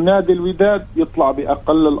 والنادي الوداد يطلع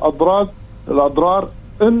بأقل الأضرار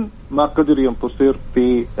إن ما قدر ينتصر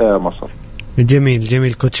في مصر.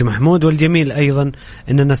 جميل كوتش محمود. والجميل أيضا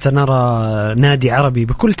أننا سنرى نادي عربي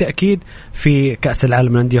بكل تأكيد في كأس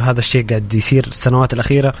العالم للأندية، وهذا الشيء قاعد يصير السنوات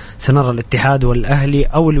الأخيرة. سنرى الاتحاد والأهلي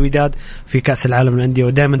أو الوداد في كأس العالم للأندية،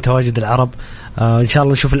 ودائما تواجد العرب. إن شاء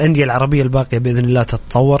الله نشوف الأندية العربية الباقية بإذن الله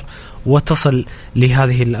تتطور وتصل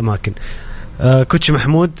لهذه الأماكن. كوتش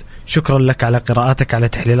محمود، شكرا لك على قراءاتك، على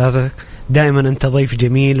تحليلاتك. دائما أنت ضيف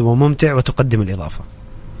جميل وممتع وتقدم الإضافة.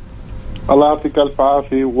 الله يعطيك ألف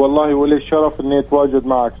عافية، والله ولي الشرف أني أتواجد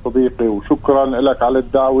معك صديقي، وشكرا لك على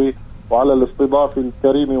الدعوة. وعلى الاستضافة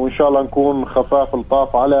الكريمة، وإن شاء الله نكون خفاف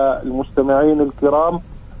لطاف على المستمعين الكرام.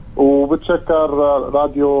 وبتشكر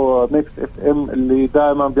راديو ميكس اف ام اللي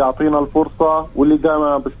دائما بيعطينا الفرصة واللي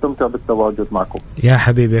دائما بستمتع بالتواجد معكم. يا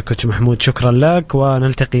حبيبي يا كوتش محمود، شكرا لك،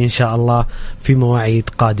 ونلتقي إن شاء الله في مواعيد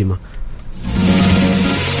قادمة.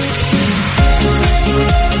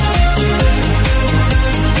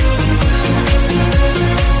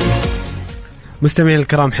 مستمعين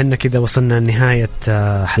الكرام، حنا كذا وصلنا لنهاية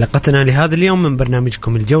حلقتنا لهذا اليوم من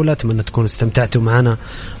برنامجكم الجولة. أتمنى تكونوا استمتعتوا معنا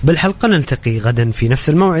بالحلقة. نلتقي غدا في نفس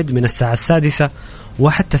الموعد من الساعة 6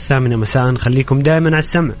 وحتى 8 مساء. خليكم دائما على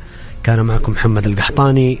السمع. كان معكم محمد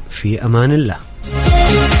القحطاني، في أمان الله.